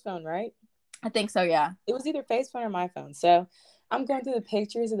on Faith's phone, right? I think so, yeah. It was either Faith's phone or my phone. So I'm going through the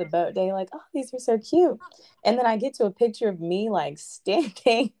pictures of the boat day, like, oh, these are so cute. And then I get to a picture of me, like,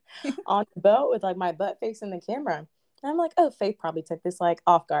 standing on the boat with, like, my butt facing the camera. And I'm like, oh, Faith probably took this, like,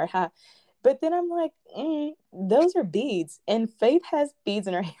 off guard, huh? But then I'm like, those are beads. And Faith has beads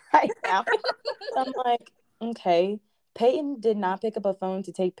in her hair right now. I'm like, okay. Peyton did not pick up a phone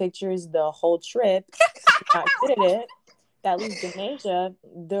to take pictures the whole trip. Not good at it. That leaves Denasia.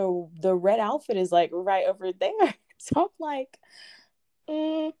 The red outfit is, like, right over there. So I'm like,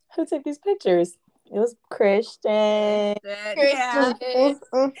 who took these pictures? It was Christian. Yeah.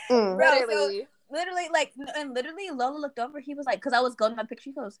 Literally. Literally, like, and literally Lola looked over. He was like, because I was going to my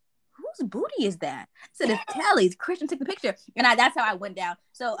picture, he goes, whose booty is that? I said, it's Kelly's. Christian took the picture. And that's how I went down.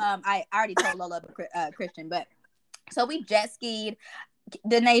 So I already told Lola Christian, but so we jet skied.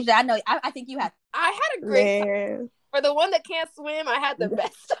 Denasia, I know, I think you had. I had a great time. For the one that can't swim, I had the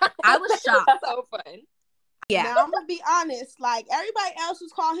best time. I was shocked. So fun. Yeah. Now I'm gonna be honest. Like, everybody else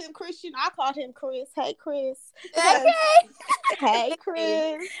was calling him Christian, I called him Chris. Hey, Chris. Okay. Hey,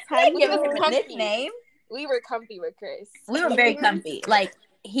 Chris. Hey, give him a nickname. We were comfy with Chris. We were very comfy. Like,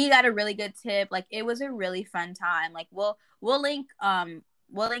 he got a really good tip. Like, it was a really fun time. Like, we'll link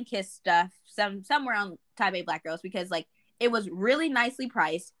his stuff somewhere on Type A Black Girls, because like it was really nicely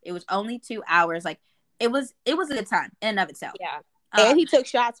priced. It was only 2 hours. Like, it was a good time in and of itself. Yeah. And he took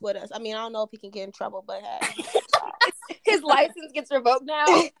shots with us. I mean, I don't know if he can get in trouble, but hey. His license gets revoked now.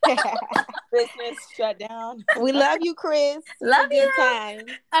 Business shut down. We love you, Chris. Love you. Good time.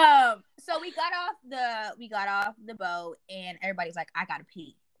 So we got off the boat, and everybody's like, I gotta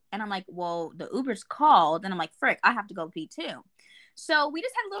pee. And I'm like, well, the Uber's called, and I'm like, frick, I have to go pee too. So we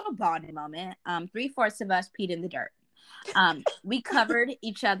just had a little bonding moment. 3/4 of us peed in the dirt. We covered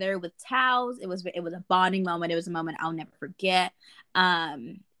each other with towels. It was a bonding moment. It was a moment I'll never forget.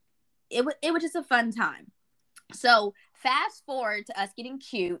 It was just a fun time. So fast forward to us getting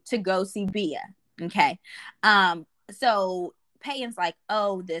cute to go see Bia. Okay. So Peyton's like,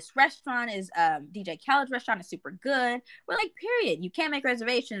 oh, this restaurant is DJ Khaled's restaurant is super good. We're like, period. You can't make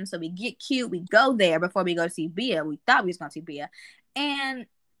reservations. So we get cute. We go there before we go see Bia. We thought we was going to see Bia. And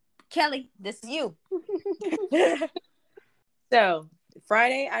Kelly, this is you. So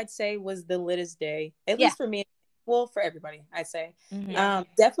Friday, I'd say, was the littest day, at least for me. Well, for everybody, I'd say. Mm-hmm.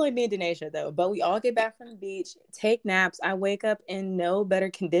 Definitely me and Denasia, though. But we all get back from the beach, take naps. I wake up in no better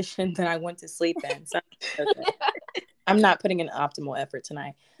condition than I went to sleep in. So I'm not putting in optimal effort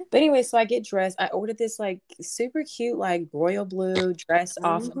tonight. But anyway, so I get dressed. I ordered this like super cute, like royal blue dress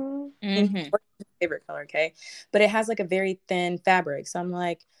off. Favorite color, okay? But it has like a very thin fabric. So I'm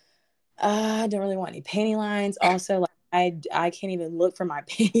like, I don't really want any panty lines. Also, like, I can't even look for my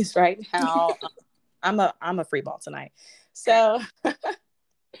panties right now. I'm a free ball tonight. So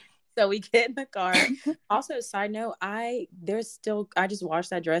we get in the car. Also, side note, I just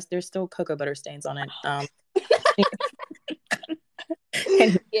washed that dress. There's still cocoa butter stains on it.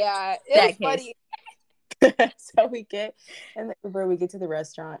 Yeah, it's funny. So we get in the Uber, we get to the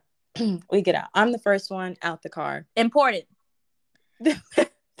restaurant. We get out. I'm the first one out the car. Important.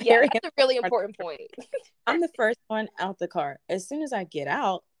 Yeah, that's a really important point. I'm the first one out the car. As soon as I get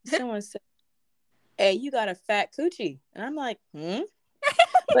out, someone said, hey, you got a fat coochie. And I'm like,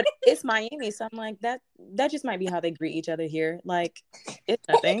 But it's Miami, so I'm like, that just might be how they greet each other here. Like, it's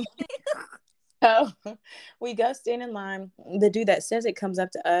nothing. So we go stand in line. The dude that says it comes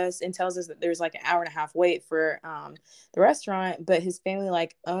up to us and tells us that there's like an hour and a half wait for the restaurant, but his family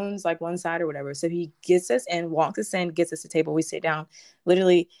like owns like one side or whatever. So he gets us in, walks us in, gets us a table. We sit down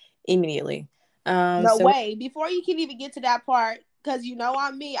literally immediately. No So way. Before you can even get to that part, because you know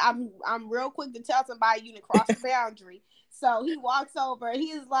I'm me, I'm real quick to tell somebody you didn't cross the boundary. So he walks over.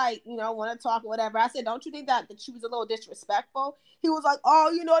 He's like, want to talk or whatever. I said, don't you think that she was a little disrespectful? He was like,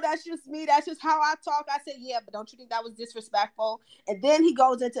 oh, that's just me. That's just how I talk. I said, yeah, but don't you think that was disrespectful? And then he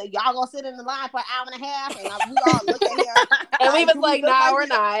goes into, y'all gonna sit in the line for an hour and a half, and we all look at him. And we was like, nah, we're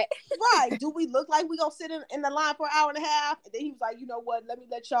not. Right. Do we look like we gonna sit in the line for an hour and a half? And then he was like, you know what? Let me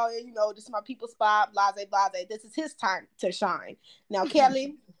let y'all in. This is my people's spot. Blase, blase. This is his time to shine. Now,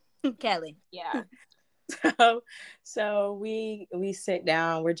 Kelly. Kelly. Yeah. So we sit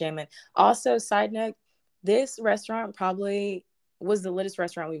down, we're jamming. Also, side note, this restaurant probably was the littest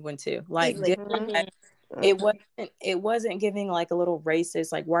restaurant we went to. Like, it wasn't giving like a little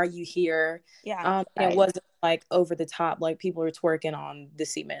racist, like, why are you here? Yeah. It wasn't like over the top, like people were twerking on the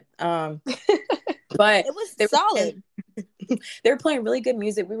cement. But it was solid. They were playing really good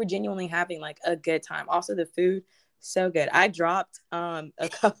music. We were genuinely having like a good time. Also, the food, so good. I dropped a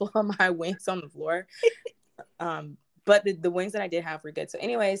couple of my wings on the floor. But the wings that I did have were good. So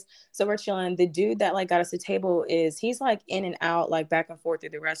anyways, so we're chilling. The dude that like got us a table he's like in and out, like back and forth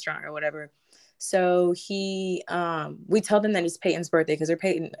through the restaurant or whatever. So we told them that it's Peyton's birthday because her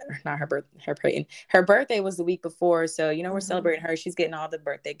birthday was the week before. So, we're celebrating her. She's getting all the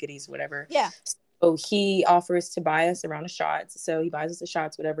birthday goodies, whatever. Yeah. So he offers to buy us a round of shots. So he buys us the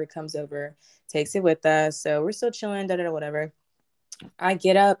shots, whatever, comes over, takes it with us. So we're still chilling, whatever. I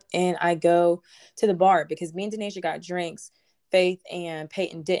get up and I go to the bar because me and Denasia got drinks. Faith and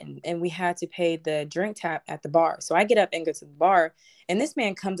Peyton didn't. And we had to pay the drink tab at the bar. So I get up and go to the bar. And this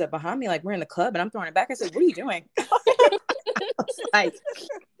man comes up behind me like we're in the club and I'm throwing it back. I said, what are you doing? I was like,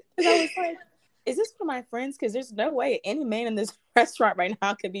 is this for my friends? Because there's no way any man in this restaurant right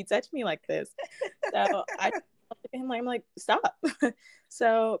now could be touching me like this. So I look at him like, I'm like, stop.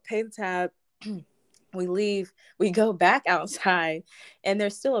 So pay the tab. We leave, we go back outside, and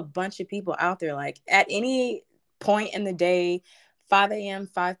there's still a bunch of people out there. Like at any point in the day, 5 a.m.,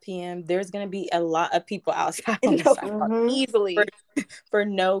 5 p.m., there's going to be a lot of people outside on the sidewalk, easily for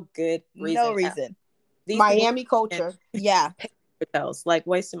no good reason. No reason. Miami culture. Yeah. Hotels, like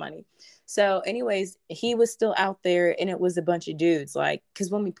wasting money. So anyways, he was still out there, and it was a bunch of dudes. Like,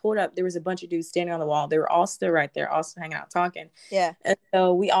 because when we pulled up, there was a bunch of dudes standing on the wall. They were all still right there, all still hanging out talking. Yeah. And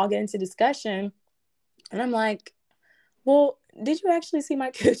so we all get into discussion. And I'm like, well, did you actually see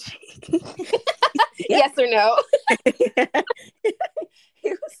my coochie? Yes or no? He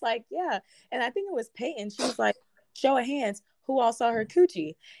was like, yeah. And I think it was Peyton. She was like, show of hands, who all saw her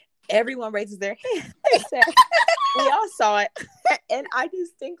coochie? Everyone raises their hand. Said, we all saw it. And I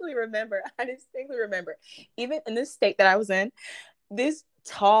distinctly remember, even in this state that I was in, this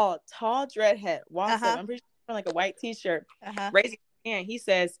tall dreadhead walks up. I'm pretty sure like a white t-shirt, raising his hand. He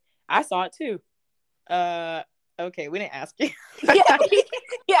says, I saw it too. Okay, we didn't ask you.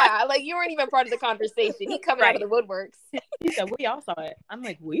 Yeah, like you weren't even part of the conversation. He coming out of the woodworks. He said, we all saw it. I'm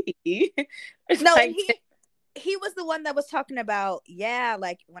like, we? No, like, he was the one that was talking about, yeah,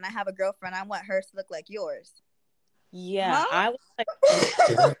 like when I have a girlfriend, I want hers to look like yours. Yeah, I was like,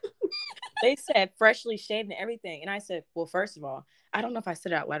 they said freshly shaved and everything. And I said, well, first of all, I don't know if I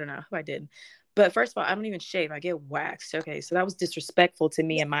said it out loud or not. I hope I did. But first of all, I don't even shave. I get waxed. Okay, so that was disrespectful to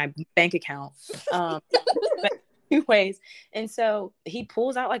me and my bank account. But anyways, and so he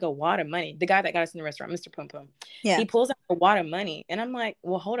pulls out like a wad of money. The guy that got us in the restaurant, Mr. Pum Pum. Yeah. He pulls out a wad of money. And I'm like,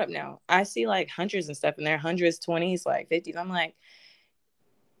 well, hold up now. I see like hundreds and stuff in there. Hundreds, 20s, like 50s. I'm like,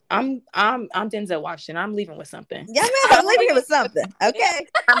 I'm Denzel Washington. I'm leaving with something. Yeah, man, I'm leaving with something. Okay.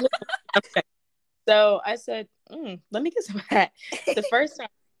 So I said, let me get some of that. The first time,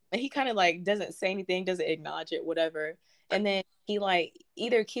 he kind of like doesn't say anything, doesn't acknowledge it, whatever. And then he like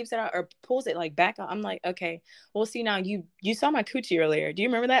either keeps it out or pulls it like back out. I'm like, okay, well, see, now you saw my coochie earlier. Do you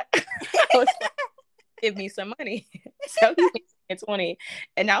remember that? I was like, give me some money. So he gets 20.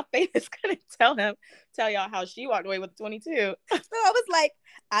 And now Faith is going to tell y'all how she walked away with 22. So I was like,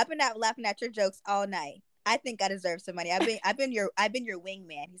 I've been out laughing at your jokes all night. I think I deserve some money. I've been your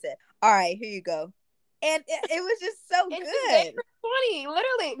wingman. He said, all right, here you go. And it was just so good. 20,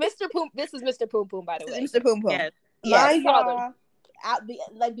 literally. Mr. Poom. This is Mr. Poom Poom, by the way. Mr. Poom Poom. Yes.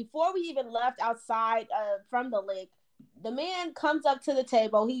 Like before we even left outside from the lake, the man comes up to the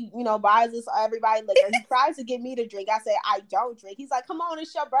table. He, buys us everybody liquor. He tries to get me to drink. I said, I don't drink. He's like, come on,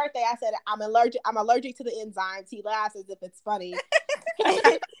 it's your birthday. I said, I'm allergic to the enzymes. He laughs as if it's funny.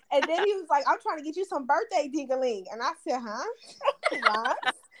 And then he was like, I'm trying to get you some birthday ding-a-ling. And I said, huh? What?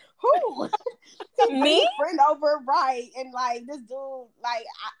 Who? Me? Friend over, right? And like this dude, like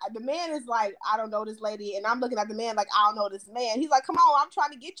the man is like, I don't know this lady, and I'm looking at the man like, I don't know this man. He's like, come on, I'm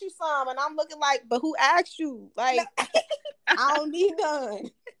trying to get you some, and I'm looking like, but who asked you? Like, I don't need none.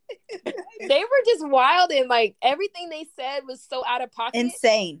 They were just wild, and like everything they said was so out of pocket.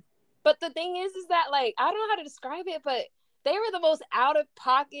 Insane. But the thing is that like I don't know how to describe it, but they were the most out of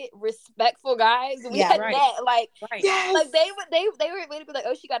pocket, respectful guys we had met. Like, Yes. like they were waiting to be like,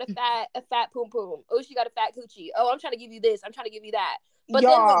 oh, she got a fat poom poom. Oh, she got a fat coochie. Oh, I'm trying to give you this. I'm trying to give you that. But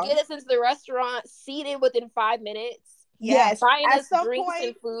then would get us into the restaurant, seated within 5 minutes. Yes. Buying At us some drinks point,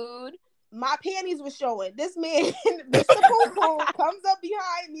 and food. My panties were showing. This man, Mr. Poom Poom, comes up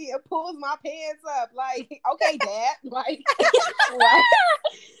behind me and pulls my pants up. Like, okay, Dad. Like, what?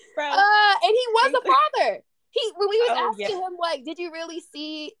 And he was a father. When we was asking him, like, did you really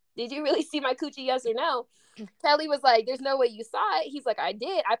see my coochie, yes or no? Kelly was like, there's no way you saw it. He's like, I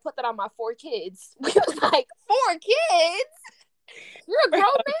did. I put that on my 4 kids. We was like, 4 kids? You're a grown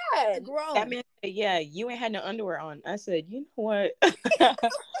man. That man said, yeah, you ain't had no underwear on. I said, you know what?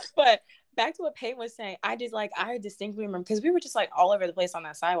 But back to what Peyton was saying, I distinctly remember, because we were just like all over the place on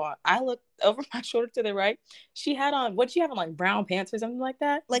that sidewalk. I looked over my shoulder to the right. She had on, what she have on, like brown pants or something like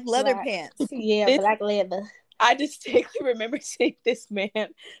that? Like leather pants. Yeah, black leather. I distinctly remember seeing this man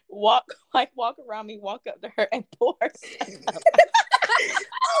walk around me, walk up to her and pull her stuff.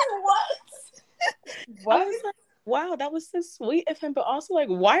 What? I was like, wow, that was so sweet of him, but also like,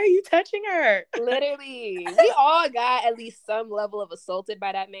 why are you touching her? Literally, we all got at least some level of assaulted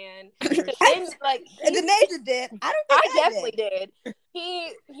by that man. Like, Denasia did. I definitely did.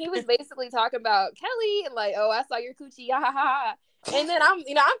 He was basically talking about Kelly and like, oh, I saw your coochie, ha ha ha. And then I'm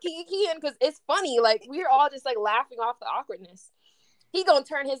keying because it's funny. Like, we're all just like laughing off the awkwardness. He gonna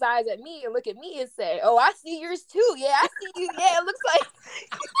turn his eyes at me and look at me and say, "Oh, I see yours too. Yeah, I see you. Yeah, it looks like."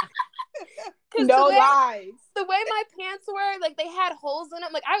 No lies. The way my pants were, like they had holes in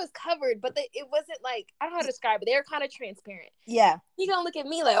them. Like I was covered, but it wasn't like, I don't know how to describe it. They were kind of transparent. Yeah. He gonna look at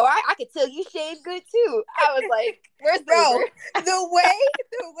me like, oh, I could tell you shaved good too. I was like, where's bro? The way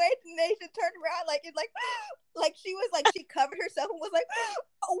Denasia turned around, like it's like she was like, she covered herself and was like,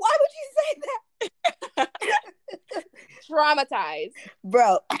 oh, why would you say that? Traumatized,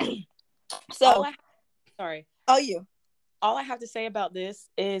 bro. So all I have to say about this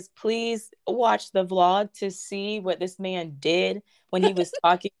is please watch the vlog to see what this man did when he was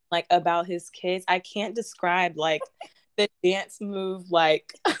talking like about his kids. I can't describe like the dance move,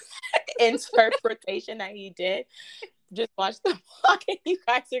 like interpretation that he did. Just watch the vlog and you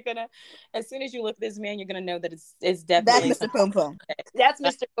guys are gonna, as soon as you look at this man, you're gonna know that it's definitely that's Mr. Poom Poom. That's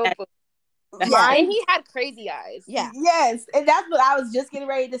Mr. Poom Poom. Yeah. And he had crazy eyes. Yeah. Yes. And that's what I was just getting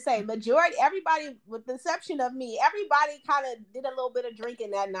ready to say. Everybody, with the exception of me, everybody kind of did a little bit of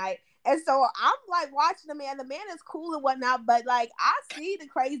drinking that night. And so I'm like watching the man. The man is cool and whatnot, but like I see the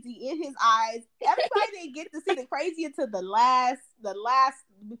crazy in his eyes. Everybody didn't get to see the crazy until the last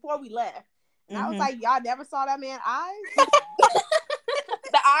before we left. And I was like, y'all never saw that man's eyes?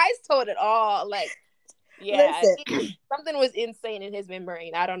 The eyes told it all. Like, yeah, something was insane in his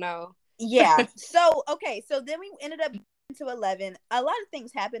membrane. I don't know. Yeah. So then we ended up to 11. A lot of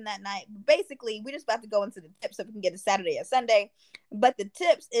things happened that night. Basically, we're just about to go into the tips so we can get a Saturday or Sunday. But the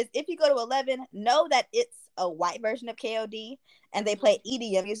tips is, if you go to 11, know that it's a white version of KOD and they play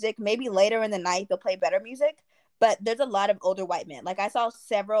EDM music. Maybe later in the night they'll play better music. But there's a lot of older white men. Like I saw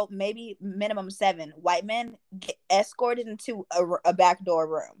several, maybe minimum 7 white men get escorted into a backdoor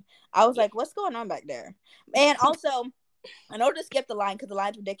room. I was like, what's going on back there? And also, in order to skip the line, because the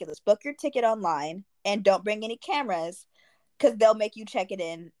line's ridiculous, book your ticket online and don't bring any cameras because they'll make you check it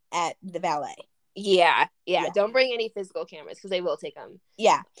in at the valet. Yeah. Don't bring any physical cameras because they will take them.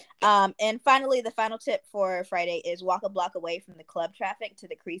 Yeah. And finally, the final tip for Friday is walk a block away from the club traffic to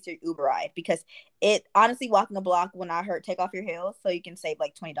decrease your Uber ride, because it honestly, walking a block, when I heard, take off your heels so you can save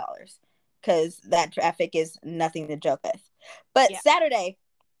like $20 because that traffic is nothing to joke with. But Saturday,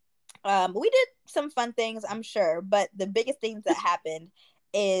 we did some fun things, I'm sure, but the biggest things that happened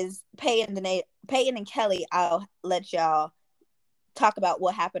is Peyton and Kelly. I'll let y'all talk about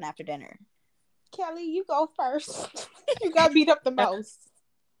what happened after dinner. Kelly, you go first. You got beat up the most.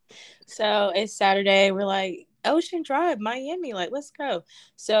 So it's Saturday. We're like, Ocean Drive, Miami. Like, let's go.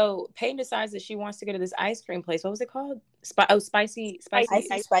 So Peyton decides that she wants to go to this ice cream place. What was it called? Spicy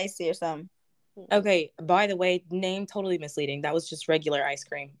or something. Okay, by the way, name totally misleading. That was just regular ice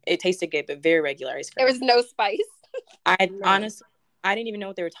cream. It tasted good, but very regular ice cream. There was no spice. Honestly, I didn't even know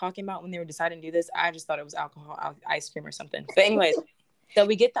what they were talking about when they were deciding to do this. I just thought it was alcohol ice cream or something. But anyways, So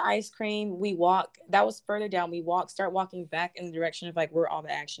we get the ice cream. We walk. That was further down. We start walking back in the direction of like where all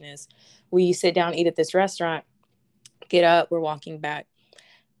the action is. We sit down, eat at this restaurant, get up. We're walking back.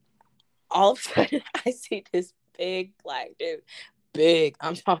 All of a sudden, I see this big black dude. Big.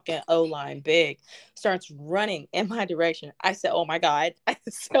 I'm talking O-line, big. Starts running in my direction. I said, oh my God.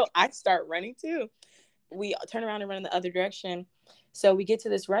 So I start running too. We turn around and run in the other direction. So we get to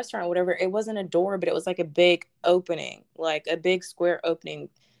this restaurant, whatever. It wasn't a door, but it was like a big opening, like a big square opening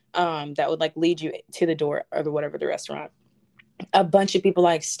that would like lead you to the door or whatever the restaurant. A bunch of people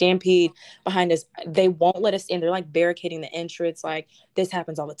like stampede behind us. They won't let us in. They're like barricading the entrance. Like, this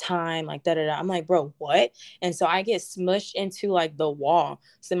happens all the time. Like, da da da. I'm like, bro, what? And so I get smushed into like the wall.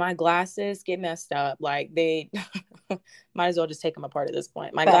 So my glasses get messed up. Like, they might as well just take them apart at this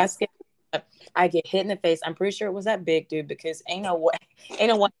point. My glasses get up. I get hit in the face. I'm pretty sure it was that big dude because ain't no way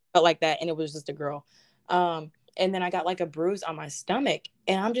felt like that. And it was just a girl. And then I got like a bruise on my stomach.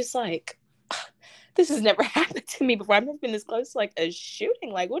 And I'm just like, this has never happened to me before. I've never been this close to like a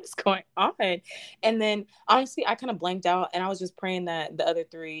shooting. Like, what is going on? And then honestly, I kind of blanked out and I was just praying that the other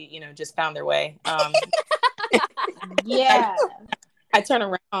three, you know, just found their way. Yeah. I turn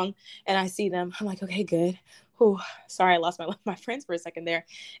around and I see them. I'm like, okay, good. Whew, sorry, I lost my friends for a second there.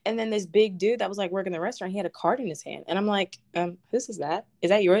 And then this big dude that was like working the restaurant, he had a card in his hand. And I'm like, whose is that? Is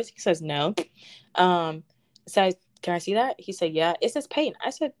that yours? He says, no. So can I see that? He said, yeah. It says Peyton.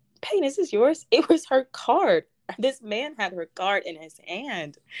 I said, Peyton, is this yours? It was her card. This man had her card in his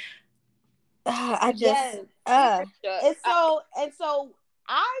hand. I just and so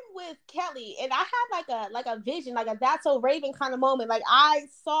I'm with Kelly, and I had like a vision, like a That's So Raven kind of moment. Like, I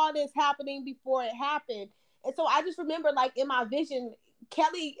saw this happening before it happened, and so I just remember like in my vision,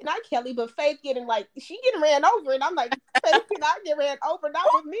 not Kelly, but Faith getting ran over, and I'm like, Faith cannot get ran over, not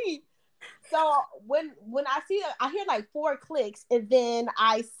with me. So when I see it, I hear like 4 clicks, and then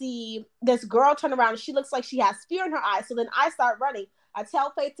I see this girl turn around, and she looks like she has fear in her eyes. So then I start running. I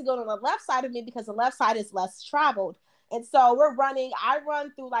tell Faith to go to the left side of me because the left side is less traveled. And so we're running. I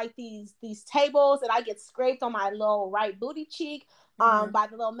run through like these tables, and I get scraped on my little right booty cheek by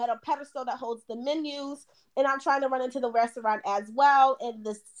the little metal pedestal that holds the menus. And I'm trying to run into the restaurant as well. And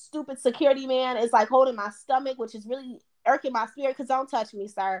this stupid security man is like holding my stomach, which is really irking my spirit because don't touch me,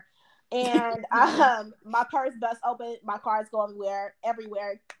 sir. And my purse busts open, my cards go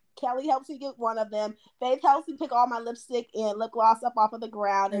everywhere. Kelly helps me get one of them. Faith helps me pick all my lipstick and lip gloss up off of the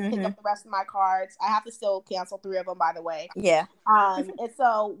ground and pick up the rest of my cards. I have to still cancel 3 of them, by the way. Yeah. And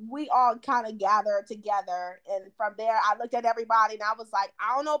so we all kind of gathered together, and from there I looked at everybody and I was like,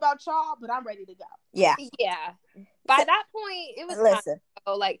 I don't know about y'all, but I'm ready to go. Yeah. By that point, it was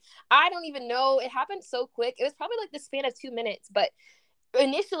like, I don't even know. It happened so quick. It was probably like the span of 2 minutes, but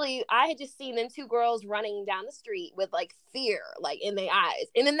initially I had just seen them 2 girls running down the street with like fear like in their eyes,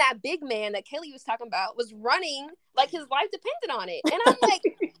 and then that big man that Kelly was talking about was running like his life depended on it. And I'm like,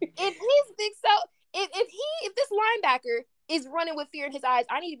 if his big self, if this linebacker is running with fear in his eyes,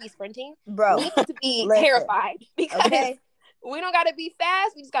 I need to be sprinting, bro. We need to be terrified because we don't got to be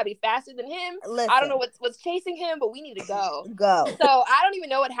fast. We just got to be faster than him. I don't know what's chasing him, but we need to go. So I don't even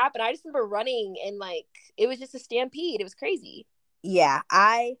know what happened. I just remember running, and like it was just a stampede. It was crazy. Yeah,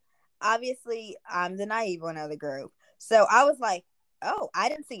 I'm the naive one of the group. So I was like, oh, I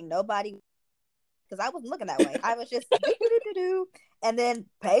didn't see nobody because I wasn't looking that way. I was just do. And then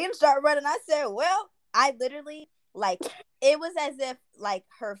Peyton started running. I said, well, I literally like, it was as if like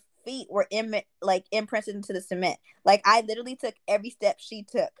her feet were imprinted into the cement. Like, I literally took every step she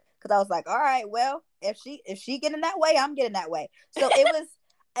took because I was like, all right, well, if she getting that way, I'm getting that way. So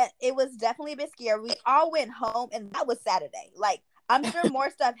it was definitely a bit scary. We all went home, and that was Saturday. Like, I'm sure more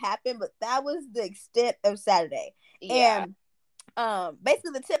stuff happened, but that was the extent of Saturday. Yeah. And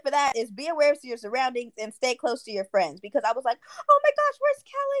basically the tip of that is be aware of your surroundings and stay close to your friends, because I was like, oh my gosh, where's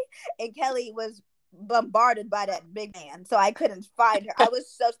Kelly? And Kelly was bombarded by that big man, so I couldn't find her. I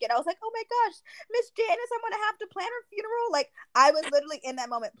was so scared. I was like, oh my gosh, Miss Janice, I'm gonna have to plan her funeral. Like, I was literally in that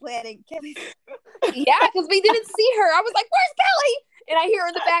moment planning Kelly's yeah, because we didn't see her. I was like, where's Kelly? And I hear her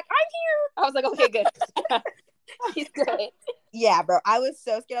in the back, I'm here. I was like, okay, good. She's good. Yeah, bro. I was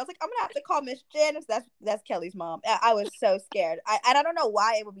so scared. I was like, I'm gonna have to call Miss Janice. That's Kelly's mom. I was so scared. I don't know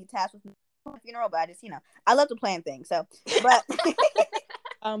why it would be tasked with my funeral, but I just, I love to plan things. So, but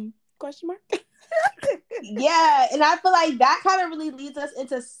question mark. Yeah, and I feel like that kind of really leads us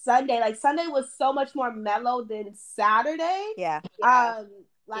into Sunday. Like, Sunday was so much more mellow than Saturday. Yeah.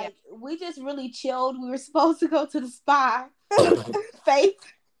 We just really chilled. We were supposed to go to the spa. Faith.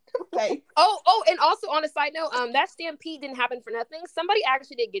 Oh, and also on a side note, that stampede didn't happen for nothing. Somebody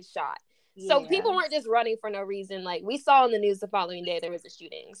actually did get shot. So people weren't just running for no reason. Like we saw in the news the following day there was a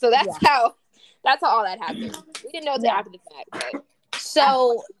shooting. So that's how all that happened. We didn't know until after the fact. But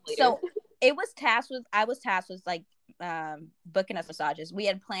so I was tasked with like booking us massages. We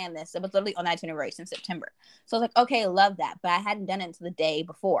had planned this. It was literally on the itinerary since September. So I was like, okay, love that. But I hadn't done it until the day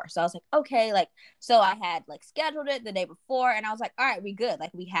before. So I was like, okay, like, so I had like scheduled it the day before and I was like, all right, we good.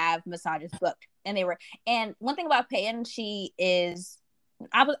 Like we have massages booked. And one thing about Peyton,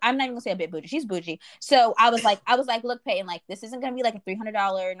 I'm not even gonna say a bit bougie. She's bougie. So I was like, look, Peyton, like this isn't gonna be like a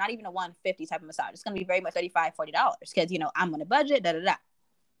 $300, not even a $150 type of massage. It's gonna be very much $35, $40 because I'm on a budget.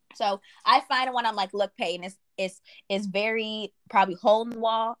 So I find one. I'm like, look, Peyton, is very probably hole in the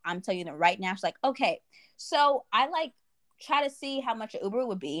wall. I'm telling you that right now. She's like, okay. So I like try to see how much an Uber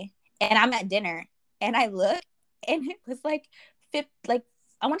would be, and I'm at dinner, and I look, and it was like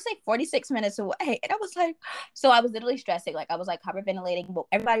I want to say 46 minutes away. And I was like, so I was literally stressing. Like I was like hyperventilating, but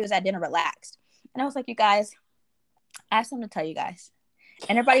everybody was at dinner relaxed. And I was like, you guys, I have something to tell you guys.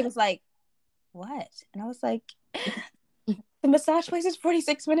 And everybody was like, what? And I was like, the massage place is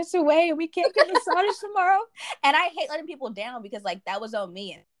 46 minutes away and we can't get massage tomorrow. And I hate letting people down because like that was on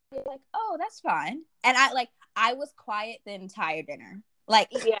me. And they're like, oh, that's fine. And I was quiet the entire dinner. Like,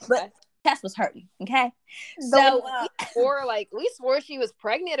 but chest was hurting. Okay. So we swore she was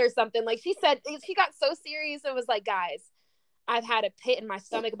pregnant or something. Like she said, she got so serious. It was like, guys, I've had a pit in my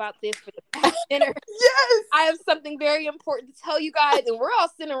stomach about this for the past dinner. Yes. I have something very important to tell you guys. And we're all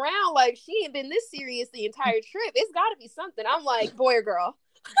sitting around like she ain't been this serious the entire trip. It's got to be something. I'm like, boy or girl.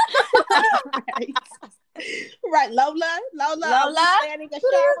 Right. Lola. Planning a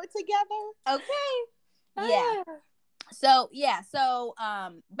shower together. Okay. Yeah. So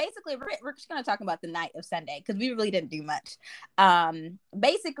basically we're just gonna talk about the night of Sunday because we really didn't do much.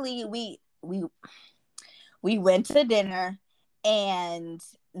 Basically we went to dinner and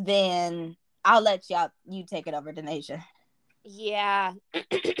then I'll let you take it over, Denasia. Yeah.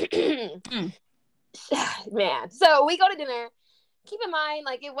 Man. So we go to dinner. Keep in mind,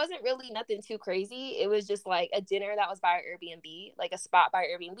 like it wasn't really nothing too crazy. It was just like a dinner that was by our Airbnb, like a spot by our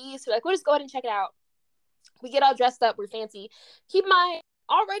Airbnb. So like we'll just go ahead and check it out. We get all dressed up. We're fancy. Keep in mind,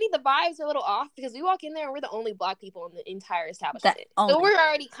 already the vibes are a little off because we walk in there and we're the only Black people in the entire establishment. So we're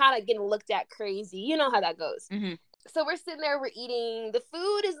already kind of getting looked at crazy. You know how that goes. Mm-hmm. So we're sitting there, we're eating. The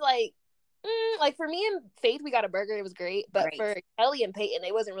food is like for me and Faith, we got a burger. It was great. But for Kelly and Peyton,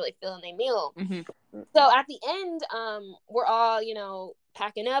 they wasn't really feeling their meal. Mm-hmm. So at the end, we're all,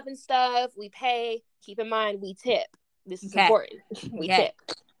 packing up and stuff. We pay. Keep in mind, we tip. This is important. We tip.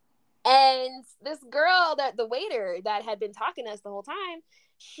 And this girl, the waiter that had been talking to us the whole time,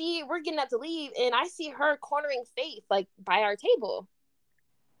 we're getting up to leave, and I see her cornering Faith like by our table.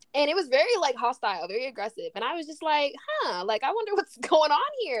 And it was very like hostile, very aggressive. And I was just like, like, I wonder what's going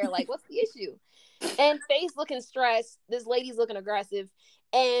on here. Like, what's the issue? And Faith's looking stressed. This lady's looking aggressive.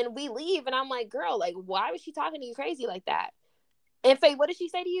 And we leave. And I'm like, girl, like, why was she talking to you crazy like that? And Faith, what did she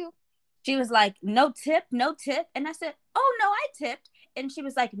say to you? She was like, no tip. And I said, oh, no, I tipped. And she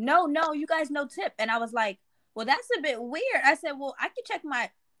was like, no, you guys no tip. And I was like, well, that's a bit weird. I said, well, I can check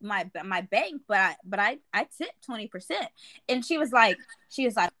my bank, but I tipped 20%. And she was like,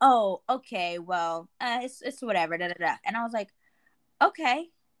 oh, okay, well, it's whatever. Da, da, da. And I was like, okay.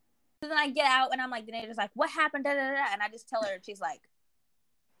 So then I get out and I'm like, Denaia's like, what happened? Da, da, da, da. And I just tell her, she's like,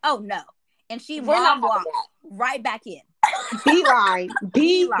 oh no. And she walked right back in. Beeline.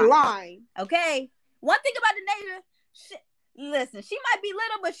 Okay. One thing about Denasia, listen, she might be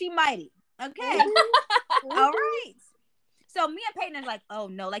little, but she mighty. Okay. All right. So me and Peyton is like, oh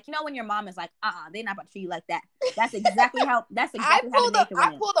no, like when your mom is like, they're not about to treat you like that. That's exactly how. I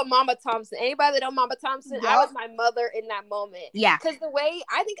pulled a Mama Thompson. Anybody that know Mama Thompson, yep. I was my mother in that moment. Yeah. Because the way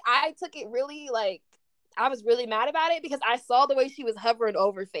I think I took it really like. I was really mad about it because I saw the way she was hovering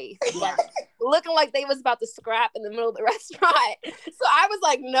over Faith, like, looking like they was about to scrap in the middle of the restaurant. So I was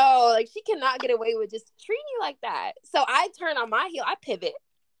like, no, like she cannot get away with just treating you like that. So I turn on my heel, I pivot,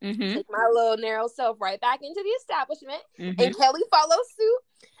 take my little narrow self right back into the establishment, and Kelly follows suit.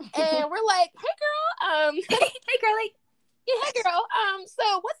 And we're like, hey girl, hey girlie. Yeah, hey girl.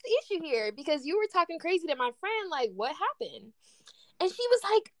 So what's the issue here? Because you were talking crazy to my friend, like what happened? And she was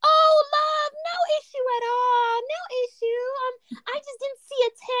like, oh, love, no issue at all. No issue. I just didn't see a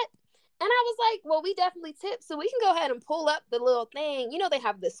tip. And I was like, well, we definitely tip. So we can go ahead and pull up the little thing. They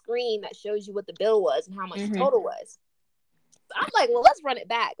have the screen that shows you what the bill was and how much the total was. So I'm like, well, let's run it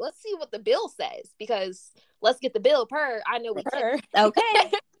back. Let's see what the bill says. Because let's get the bill per. I know we tip.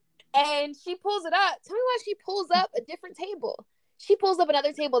 Okay. And she pulls it up. Tell me why she pulls up a different table. She pulls up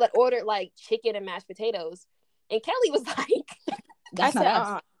another table that ordered like chicken and mashed potatoes. And Kelly was like... That's not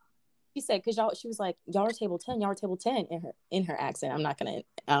us. she said, because she was like, y'all are table 10, y'all are table 10 in her accent. I'm not going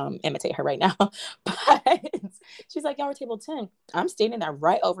to imitate her right now. But she's like, y'all are table 10. I'm standing there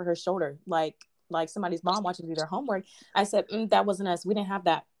right over her shoulder, like somebody's mom watching do their homework. I said, that wasn't us. We didn't have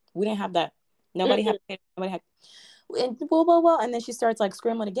that. Nobody had. And well. And then she starts like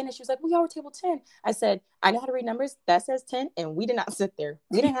scrambling again. And she was like, we all were table 10. I said, I know how to read numbers. That says 10. And we did not sit there.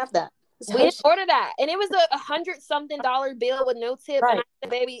 We didn't have that. So we didn't order that. And it was a $100-something bill with no tip. Right. And I said,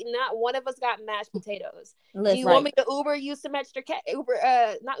 baby, not one of us got mashed potatoes. Do you want me to Uber you some extra Cash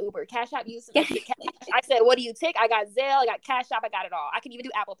App you some extra cash? I said, what do you take? I got Zelle, I got Cash App, I got it all. I can even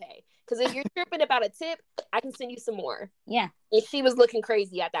do Apple Pay. Because if you're tripping about a tip, I can send you some more. Yeah. And she was looking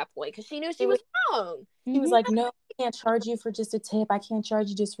crazy at that point because she knew she was wrong. She was like, no, I can't charge you for just a tip. I can't charge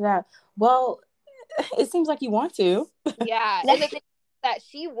you just for that. Well, it seems like you want to. Yeah. And the thing that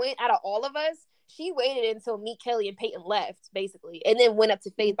she went out of all of us, she waited until me, Kelly, and Peyton left, basically, and then went up to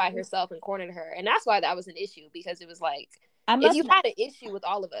Faith by herself and cornered her. And that's why that was an issue, because it was like, if you had an issue with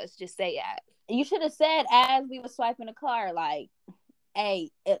all of us, just say that. You should have said as we were swiping the car, like, hey,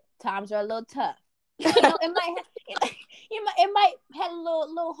 times are a little tough. You know, it might had a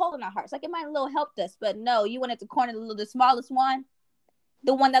little hole in our hearts. Like, it might have a little helped us, but no, you went at the corner, the smallest one,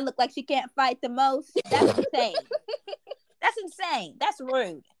 the one that looked like she can't fight the most. That's insane. That's insane. That's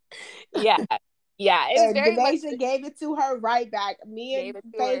rude. Yeah. Yeah. It was very much. Gave it to her right back. Me and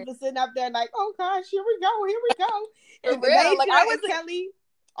Faith was sitting up there like, oh gosh, here we go. And real, like I was Kelly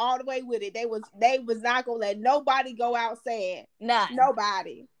all the way with it. They was not gonna let nobody go out sad.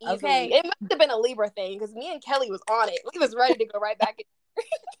 Nobody. Okay. It must have been a Libra thing, because me and Kelly was on it. We was ready to go right back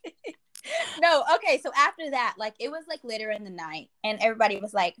in. No, okay. So after that, like, it was like later in the night, and everybody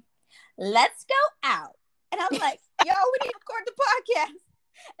was like, let's go out. And I was like, yo, we need to record the podcast.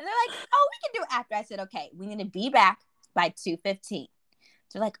 And they're like, oh, we can do it after. I said, okay, we need to be back by 2:15.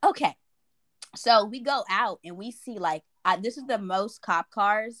 They're like, okay. So we go out and we see like, this is the most cop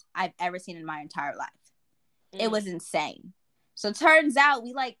cars I've ever seen in my entire life. It was insane. So it turns out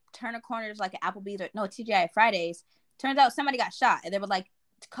we like turn a corner, like an Applebee's or TGI Fridays. Turns out somebody got shot, and they were like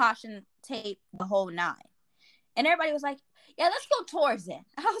caution tape the whole 9. And everybody was like, yeah, let's go towards it.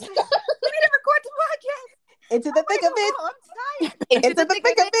 I was like, we need to record the podcast. Into the thick of it. I'm tired. Into the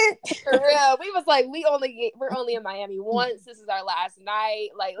thick of it. For real. We was like, we're only in Miami once. This is our last night.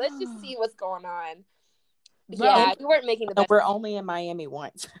 Like, let's just see what's going on. Yeah, we weren't making the best. We're only in Miami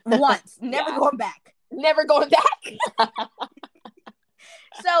once. Never going back. Never going back.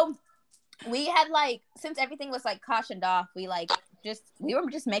 So we had like, since everything was like cautioned off, we were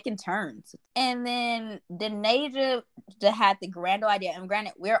just making turns. And then Denasia had the grand idea, and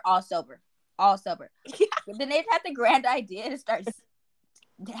granted, we're all sober. Yeah. Denasia had the grand idea to start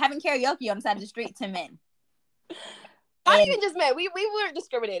having karaoke on the side of the street to men. Not even just men. We weren't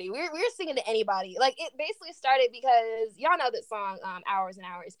discriminating. We were singing to anybody. Like, it basically started because y'all know that song, Hours and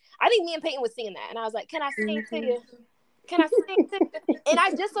Hours. I think me and Peyton was singing that, and I was like, can I sing to you? Can I sing to you? And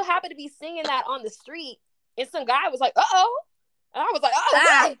I just so happened to be singing that on the street, and some guy was like, uh-oh. And I was like,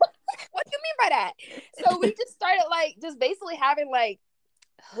 oh, what do you mean by that? So we just started like, just basically having like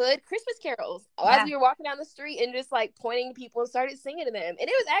hood Christmas carols as we were walking down the street, and just like pointing to people and started singing to them. And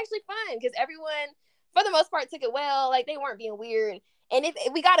it was actually fun, because everyone, for the most part, took it well. Like, they weren't being weird. And if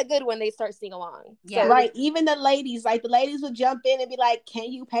we got a good one, they start singing along. Yeah, so, right. Even the ladies would jump in and be like,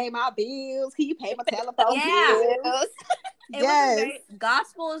 can you pay my bills? Can you pay my telephone bills? It was very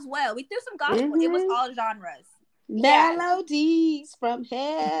gospel as well. We threw some gospel. Mm-hmm. It was all genres. Melodies from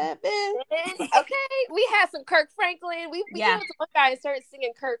heaven. Okay, we had some Kirk Franklin. We went to one guy and started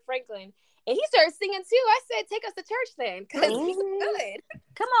singing Kirk Franklin, and he started singing too. I said, "Take us to church then, because he's good."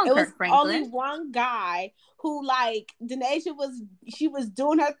 Come on, it Kirk was Franklin. Only one guy who, like, Denasia she was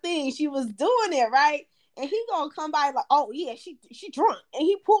doing her thing. She was doing it right, and he gonna come by like, "Oh yeah, she drunk," and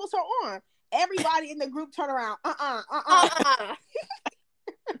he pulls her arm. Everybody in the group turn around.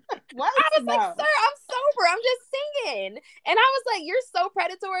 What? I was like, sir, I'm sober. I'm just singing. And I was like, you're so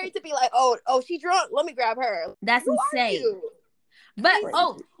predatory to be like, oh, she drunk. Let me grab her. That's insane. But,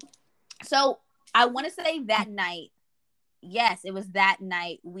 so I want to say that night, yes, it was that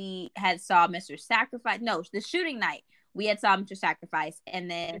night we had saw Mr. Sacrifice. No, the shooting night. We had saw Mr. Sacrifice, and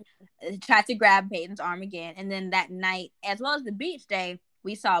then tried to grab Peyton's arm again. And then that night, as well as the beach day,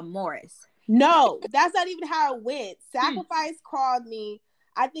 we saw Morris. No, that's not even how it went. Sacrifice called me.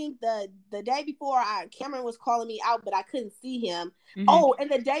 I think the day before, Cameron was calling me out, but I couldn't see him. Mm-hmm. Oh, and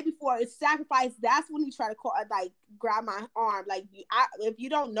the day before, it's Sacrifice. That's when he tried to call, like, grab my arm. Like, if you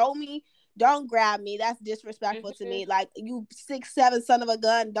don't know me, don't grab me. That's disrespectful to me. Like, you 6'7" son of a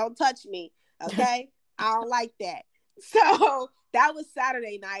gun, don't touch me. Okay, I don't like that. So that was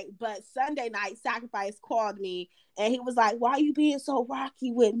Saturday night, but Sunday night, Sacrifice called me and he was like, "Why are you being so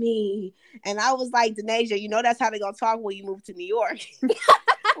rocky with me?" And I was like, "Denasia, you know that's how they gonna talk when you move to New York.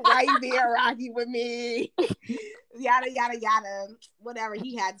 Why you being rocky with me?" Yada yada yada, whatever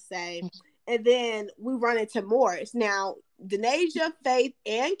he had to say. And then we run into Morris. Now, Denasia, Faith,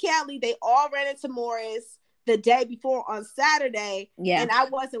 and Kelly, they all ran into Morris the day before on Saturday, Yeah. and I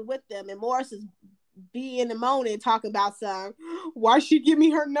wasn't with them. And Morris is being the moaning, talking about some, why she give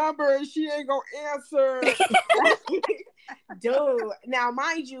me her number and she ain't gonna answer. Dude, now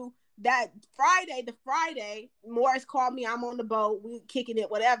mind you, that the Friday, Morris called me. I'm on the boat, we kicking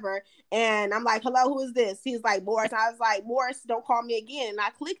it, whatever. And I'm like, "Hello, who is this?" He's like, "Morris." I was like, "Morris, don't call me again." And I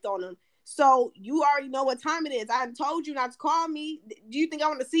clicked on him. So you already know what time it is. I told you not to call me. Do you think I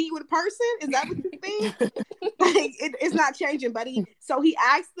want to see you in person? Is that what you think? Like, it's not changing, buddy. So he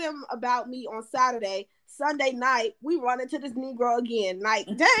asked them about me on Saturday. Sunday night, we run into this Negro again. Like,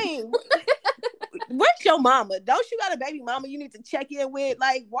 dang, where's your mama? Don't you got a baby mama you need to check in with?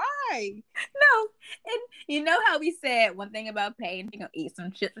 Like, why? No. And you know how we said one thing about Peyton, she gonna eat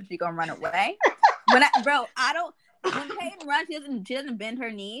some chips and she gonna run away. When Peyton runs, she doesn't bend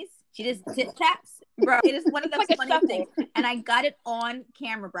her knees. She just tit taps. Bro, it is one of the Like funniest things. And I got it on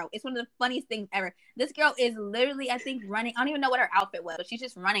camera, bro. It's one of the funniest things ever. This girl is literally, I think, running. I don't even know what her outfit was, but she's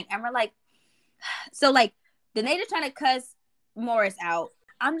just running. And we're like, so like, Denasia trying to cuss Morris out.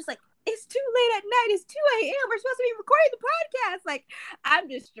 I'm just like, it's too late at night. It's 2 a.m. We're supposed to be recording the podcast. Like, I'm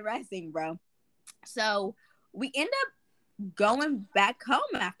just stressing, bro. So we end up going back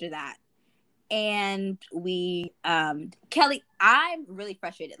home after that. And we, Kelly, I'm really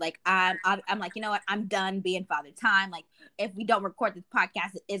frustrated. Like, I'm like, you know what? I'm done being Father Time. Like, if we don't record this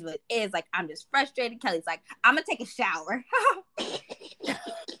podcast, it is what it is. Like, I'm just frustrated. Kelly's like, I'm gonna take a shower.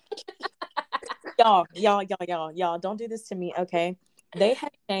 Y'all, don't do this to me, okay? They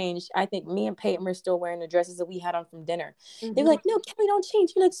had changed. I think me and Peyton were still wearing the dresses that we had on from dinner. Mm-hmm. They were like, "No, Kelly, don't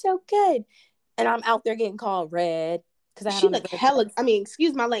change. You look so good." And I'm out there getting called red because I had on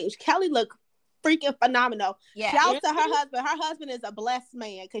excuse my language. Kelly looked freaking phenomenal. Yeah. Shout out to her husband. Her husband is a blessed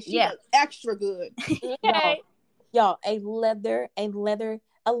man because she looked extra good. Okay. Y'all, a leather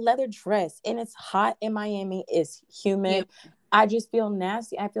dress, and it's hot in Miami. It's humid. I just feel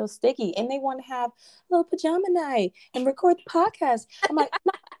nasty. I feel sticky. And they want to have a little pajama night and record the podcast. I'm like, I'm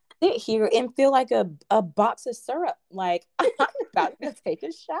not gonna sit here and feel like a box of syrup. Like, I'm about to take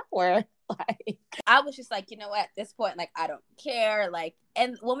a shower. Like, I was just like, you know what, at this point, like, I don't care. Like,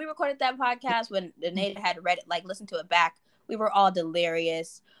 and when we recorded that podcast, when Denasia had read it, like, listened to it back, we were all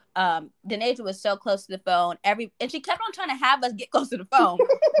delirious. Denasia was so close to the phone, and she kept on trying to have us get close to the phone,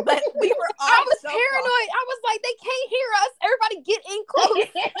 but we were all I was so paranoid. close. I was like, they can't hear us. Everybody get in close.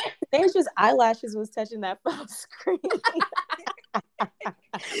 Denasia's eyelashes was touching that phone screen.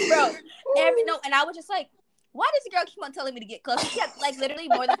 Bro, and I was just like, why does the girl keep on telling me to get close? She kept, like, literally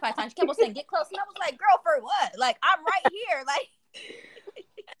more than 5 times. She kept on saying, get close. And I was like, girl, for what? Like, I'm right here. Like,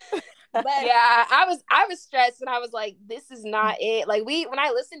 but yeah, I was stressed and I was like, this is not it. Like, when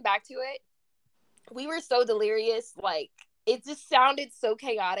I listened back to it, we were so delirious. Like, it just sounded so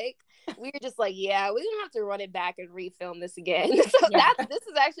chaotic. We were just like, yeah, we're gonna have to run it back and refilm this again. So this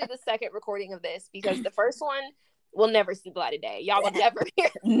is actually the second recording of this, because the first one will never see the light of day. Y'all will never hear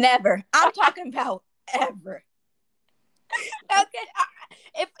it. Never. I'm talking about ever. Okay,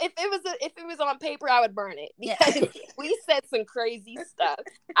 if it was on paper, I would burn it, because we said some crazy stuff.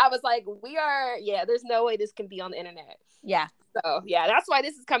 I was like, there's no way this can be on the internet. Yeah. So yeah, that's why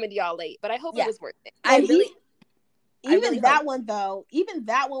this is coming to y'all late, but I hope it was worth it. Even that one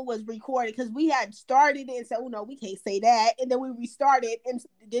was recorded, because we had started it and said, "Oh no, we can't say that," and then we restarted and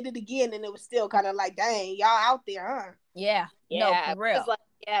did it again, and it was still kind of like, "Dang, y'all out there, huh?" Yeah. No, for real.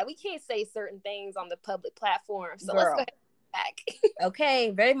 Like, we can't say certain things on the public platform, so let's go ahead and back.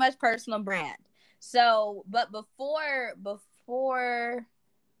 Okay, very much personal brand. So, but before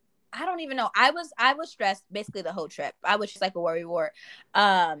I don't even know. I was stressed basically the whole trip. I was just like a worry wart.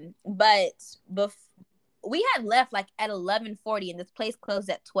 But we had left like at 11:40 and this place closed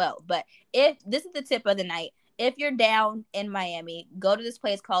at 12. But if this is the tip of the night, if you're down in Miami, go to this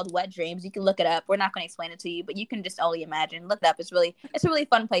place called Wet Dreams. You can look it up. We're not going to explain it to you, but you can just only imagine. Look it up. It's a really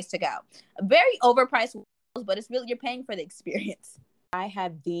fun place to go. Very overpriced, but it's really, you're paying for the experience. I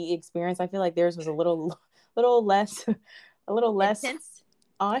had the experience. I feel like theirs was a little less intense.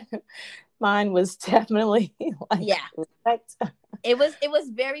 On mine was definitely like, it was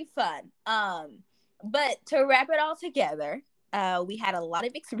very fun. But to wrap it all together, we had a lot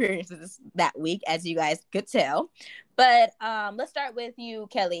of experiences that week, as you guys could tell. But let's start with you,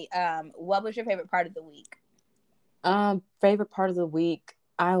 Kelly. What was your favorite part of the week? Favorite part of the week,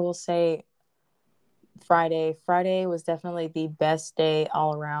 I will say Friday. Friday was definitely the best day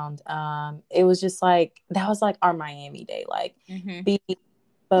all around. It was just like that was like our Miami day, like beach,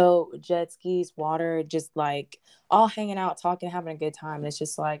 boat, jet skis, water, just like all hanging out, talking, having a good time. It's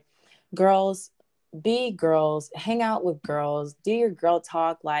just like girls, be girls, hang out with girls, do your girl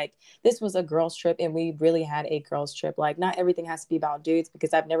talk. Like this was a girls trip, and we really had a girls trip. Like not everything has to be about dudes,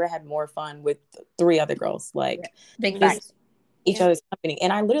 because I've never had more fun with 3 other girls. Like big facts. Each other's company.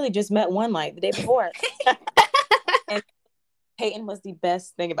 And I literally just met one like the day before. And Peyton was the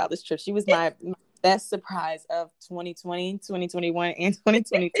best thing about this trip. She was my best surprise of 2020, 2021, and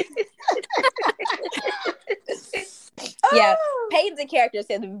 2022. Yeah, Peyton's a character,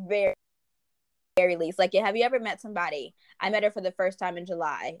 said the very least. Like, have you ever met somebody? I met her for the first time in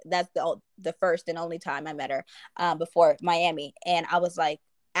July. That's the first and only time I met her before Miami. And I was like,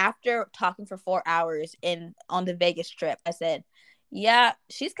 after talking for 4 hours on the Vegas trip, I said, yeah,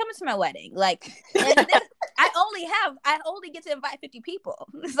 she's coming to my wedding. Like, and then I only get to invite 50 people.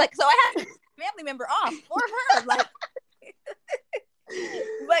 It's like, so I have a family member off for her. Like,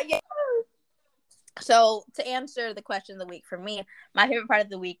 but yeah. So to answer the question of the week for me, my favorite part of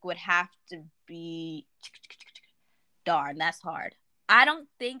the week would have to be, darn, that's hard. I don't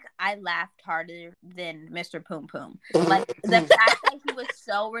think I laughed harder than Mr. Poom Poom. Like the fact that he was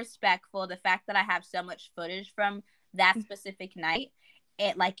so respectful, the fact that I have so much footage from that specific night,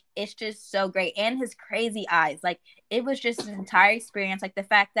 it's just so great. And his crazy eyes, like it was just an entire experience. Like the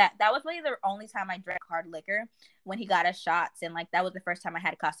fact that was really the only time I drank hard liquor, when he got us shots, and like that was the first time I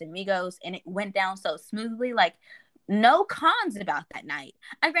had Casamigos, and it went down so smoothly. Like no cons about that night.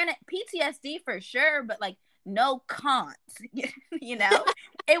 I granted PTSD for sure, but like no cons. You know,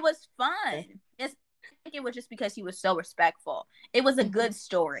 it was fun. I think it was just because he was so respectful. It was a good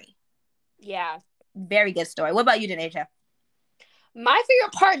story. Yeah, very good story. What about you, Denasia? My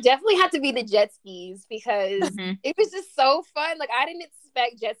favorite part definitely had to be the jet skis, because it was just so fun. Like I didn't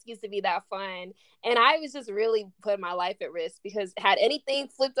expect jet skis to be that fun, and I was just really putting my life at risk, because had anything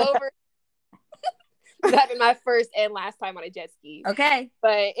flipped over, that'd been my first and last time on a jet ski. Okay,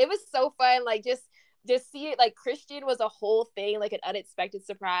 but it was so fun. Like just see it. Like Christian was a whole thing, like an unexpected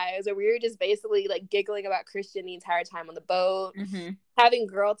surprise, or we were just basically like giggling about Christian the entire time on the boat, having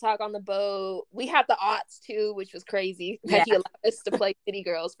girl talk on the boat. We had the aughts too, which was crazy. That he allowed us to play City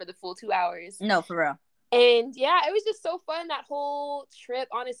Girls for the full 2 hours. No, for real. And yeah, it was just so fun, that whole trip,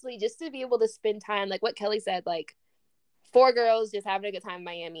 honestly, just to be able to spend time, like what Kelly said, like 4 girls just having a good time in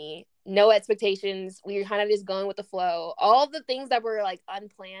Miami, no expectations. We were kind of just going with the flow. All the things that were like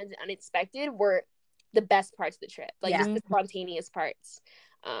unplanned and unexpected were the best parts of the trip, like just the spontaneous parts.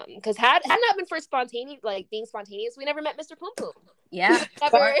 Because had not been for being spontaneous, we never met Mr. Poom Poom. Yeah,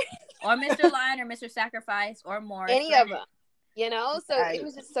 or Mr. Lion or Mr. Sacrifice or more. Any of them, you know. So it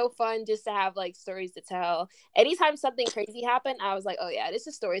was just so fun just to have like stories to tell. Anytime something crazy happened, I was like, oh yeah, this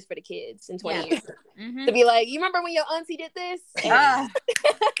is stories for the kids in 20 years. To be like, you remember when your auntie did this?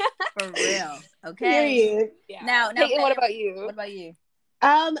 For real. Okay. Yeah. Now, Peyton, what about you? What about you?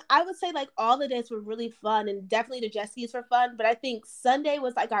 I would say like all the days were really fun, and definitely the jet skis were fun. But I think Sunday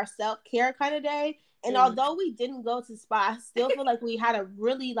was like our self-care kind of day. And although we didn't go to spa, I still feel like we had a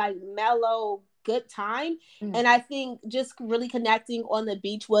really like mellow, good time. And I think just really connecting on the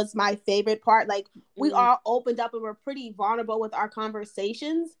beach was my favorite part. Like we all opened up and were pretty vulnerable with our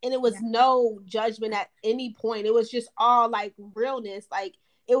conversations, and it was no judgment at any point. It was just all like realness. Like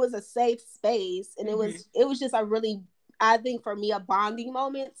it was a safe space, and it was just a really, I think for me, a bonding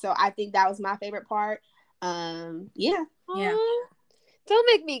moment. So I think that was my favorite part. Yeah. Don't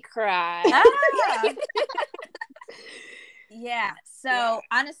make me cry. Yeah. So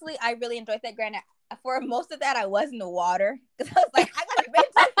honestly, I really enjoyed that. Granted, for most of that, I was in the water, because I was like, I gotta be.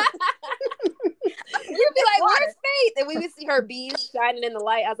 You'd be like, "Where's Faith?" And we would see her bees shining in the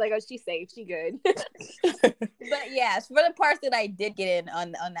light. I was like, "Oh, she's safe. She good." But yes, for the parts that I did get in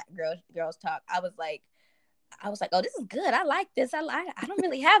on that girls talk, I was like, oh, this is good. I like this. I don't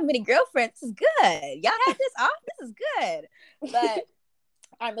really have many girlfriends. This is good. Y'all have this off. This is good. But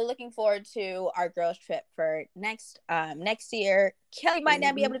I'm looking forward to our girls trip for next year. Kelly might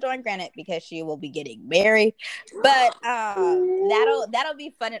not be able to join, granted, because she will be getting married. But that'll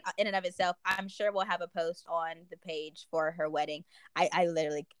be fun in and of itself. I'm sure we'll have a post on the page for her wedding. I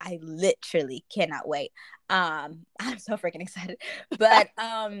literally cannot wait. I'm so freaking excited. But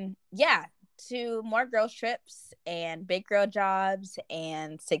yeah. To more girls trips and big girl jobs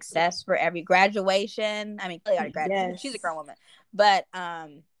and success for every graduation. I mean, Kelly already graduated. She's a grown woman. But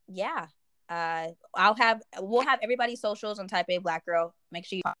yeah. We'll have everybody's socials on Type A Black Girl. Make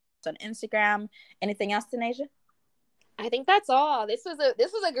sure you follow us on Instagram. Anything else, Denasia? I think that's all. This was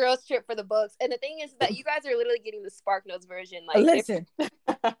a girls trip for the books, and the thing is that you guys are literally getting the Spark Notes version. Like, Listen, there's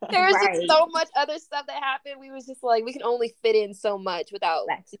Right. just so much other stuff that happened. We was just like, we can only fit in so much without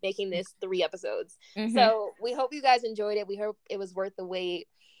Facts. making this 3 episodes. Mhm. So we hope you guys enjoyed it. We hope it was worth the wait.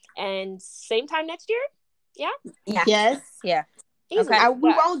 And same time next year. Yeah. Yes. Yeah. Easily. Okay. We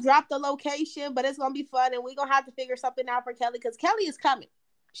Yeah. won't drop the location, but it's gonna be fun, and we're gonna have to figure something out for Kelly because Kelly is coming.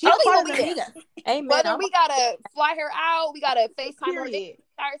 She's Kelly part will of be the there. leader. Amen. Whether we gotta fly her out, we gotta FaceTime her the Period.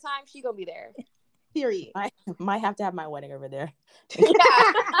 entire time, she gonna be there. Period. I might have to have my wedding over there.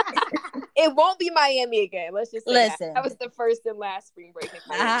 It won't be Miami again. Let's just say Listen. that was the first and last spring break in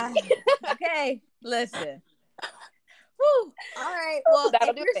Ah, Miami. okay. Listen. Woo. All right. Well, That'll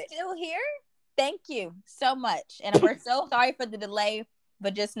if do you're it. still here, thank you so much. And we're so sorry for the delay,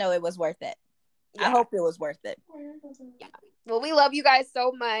 but just know it was worth it. I Yeah. hope it was worth it. Well, we love you guys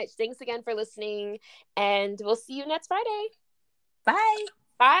so much. Thanks again for listening, and we'll see you next Friday. Bye.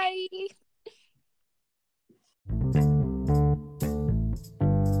 Bye.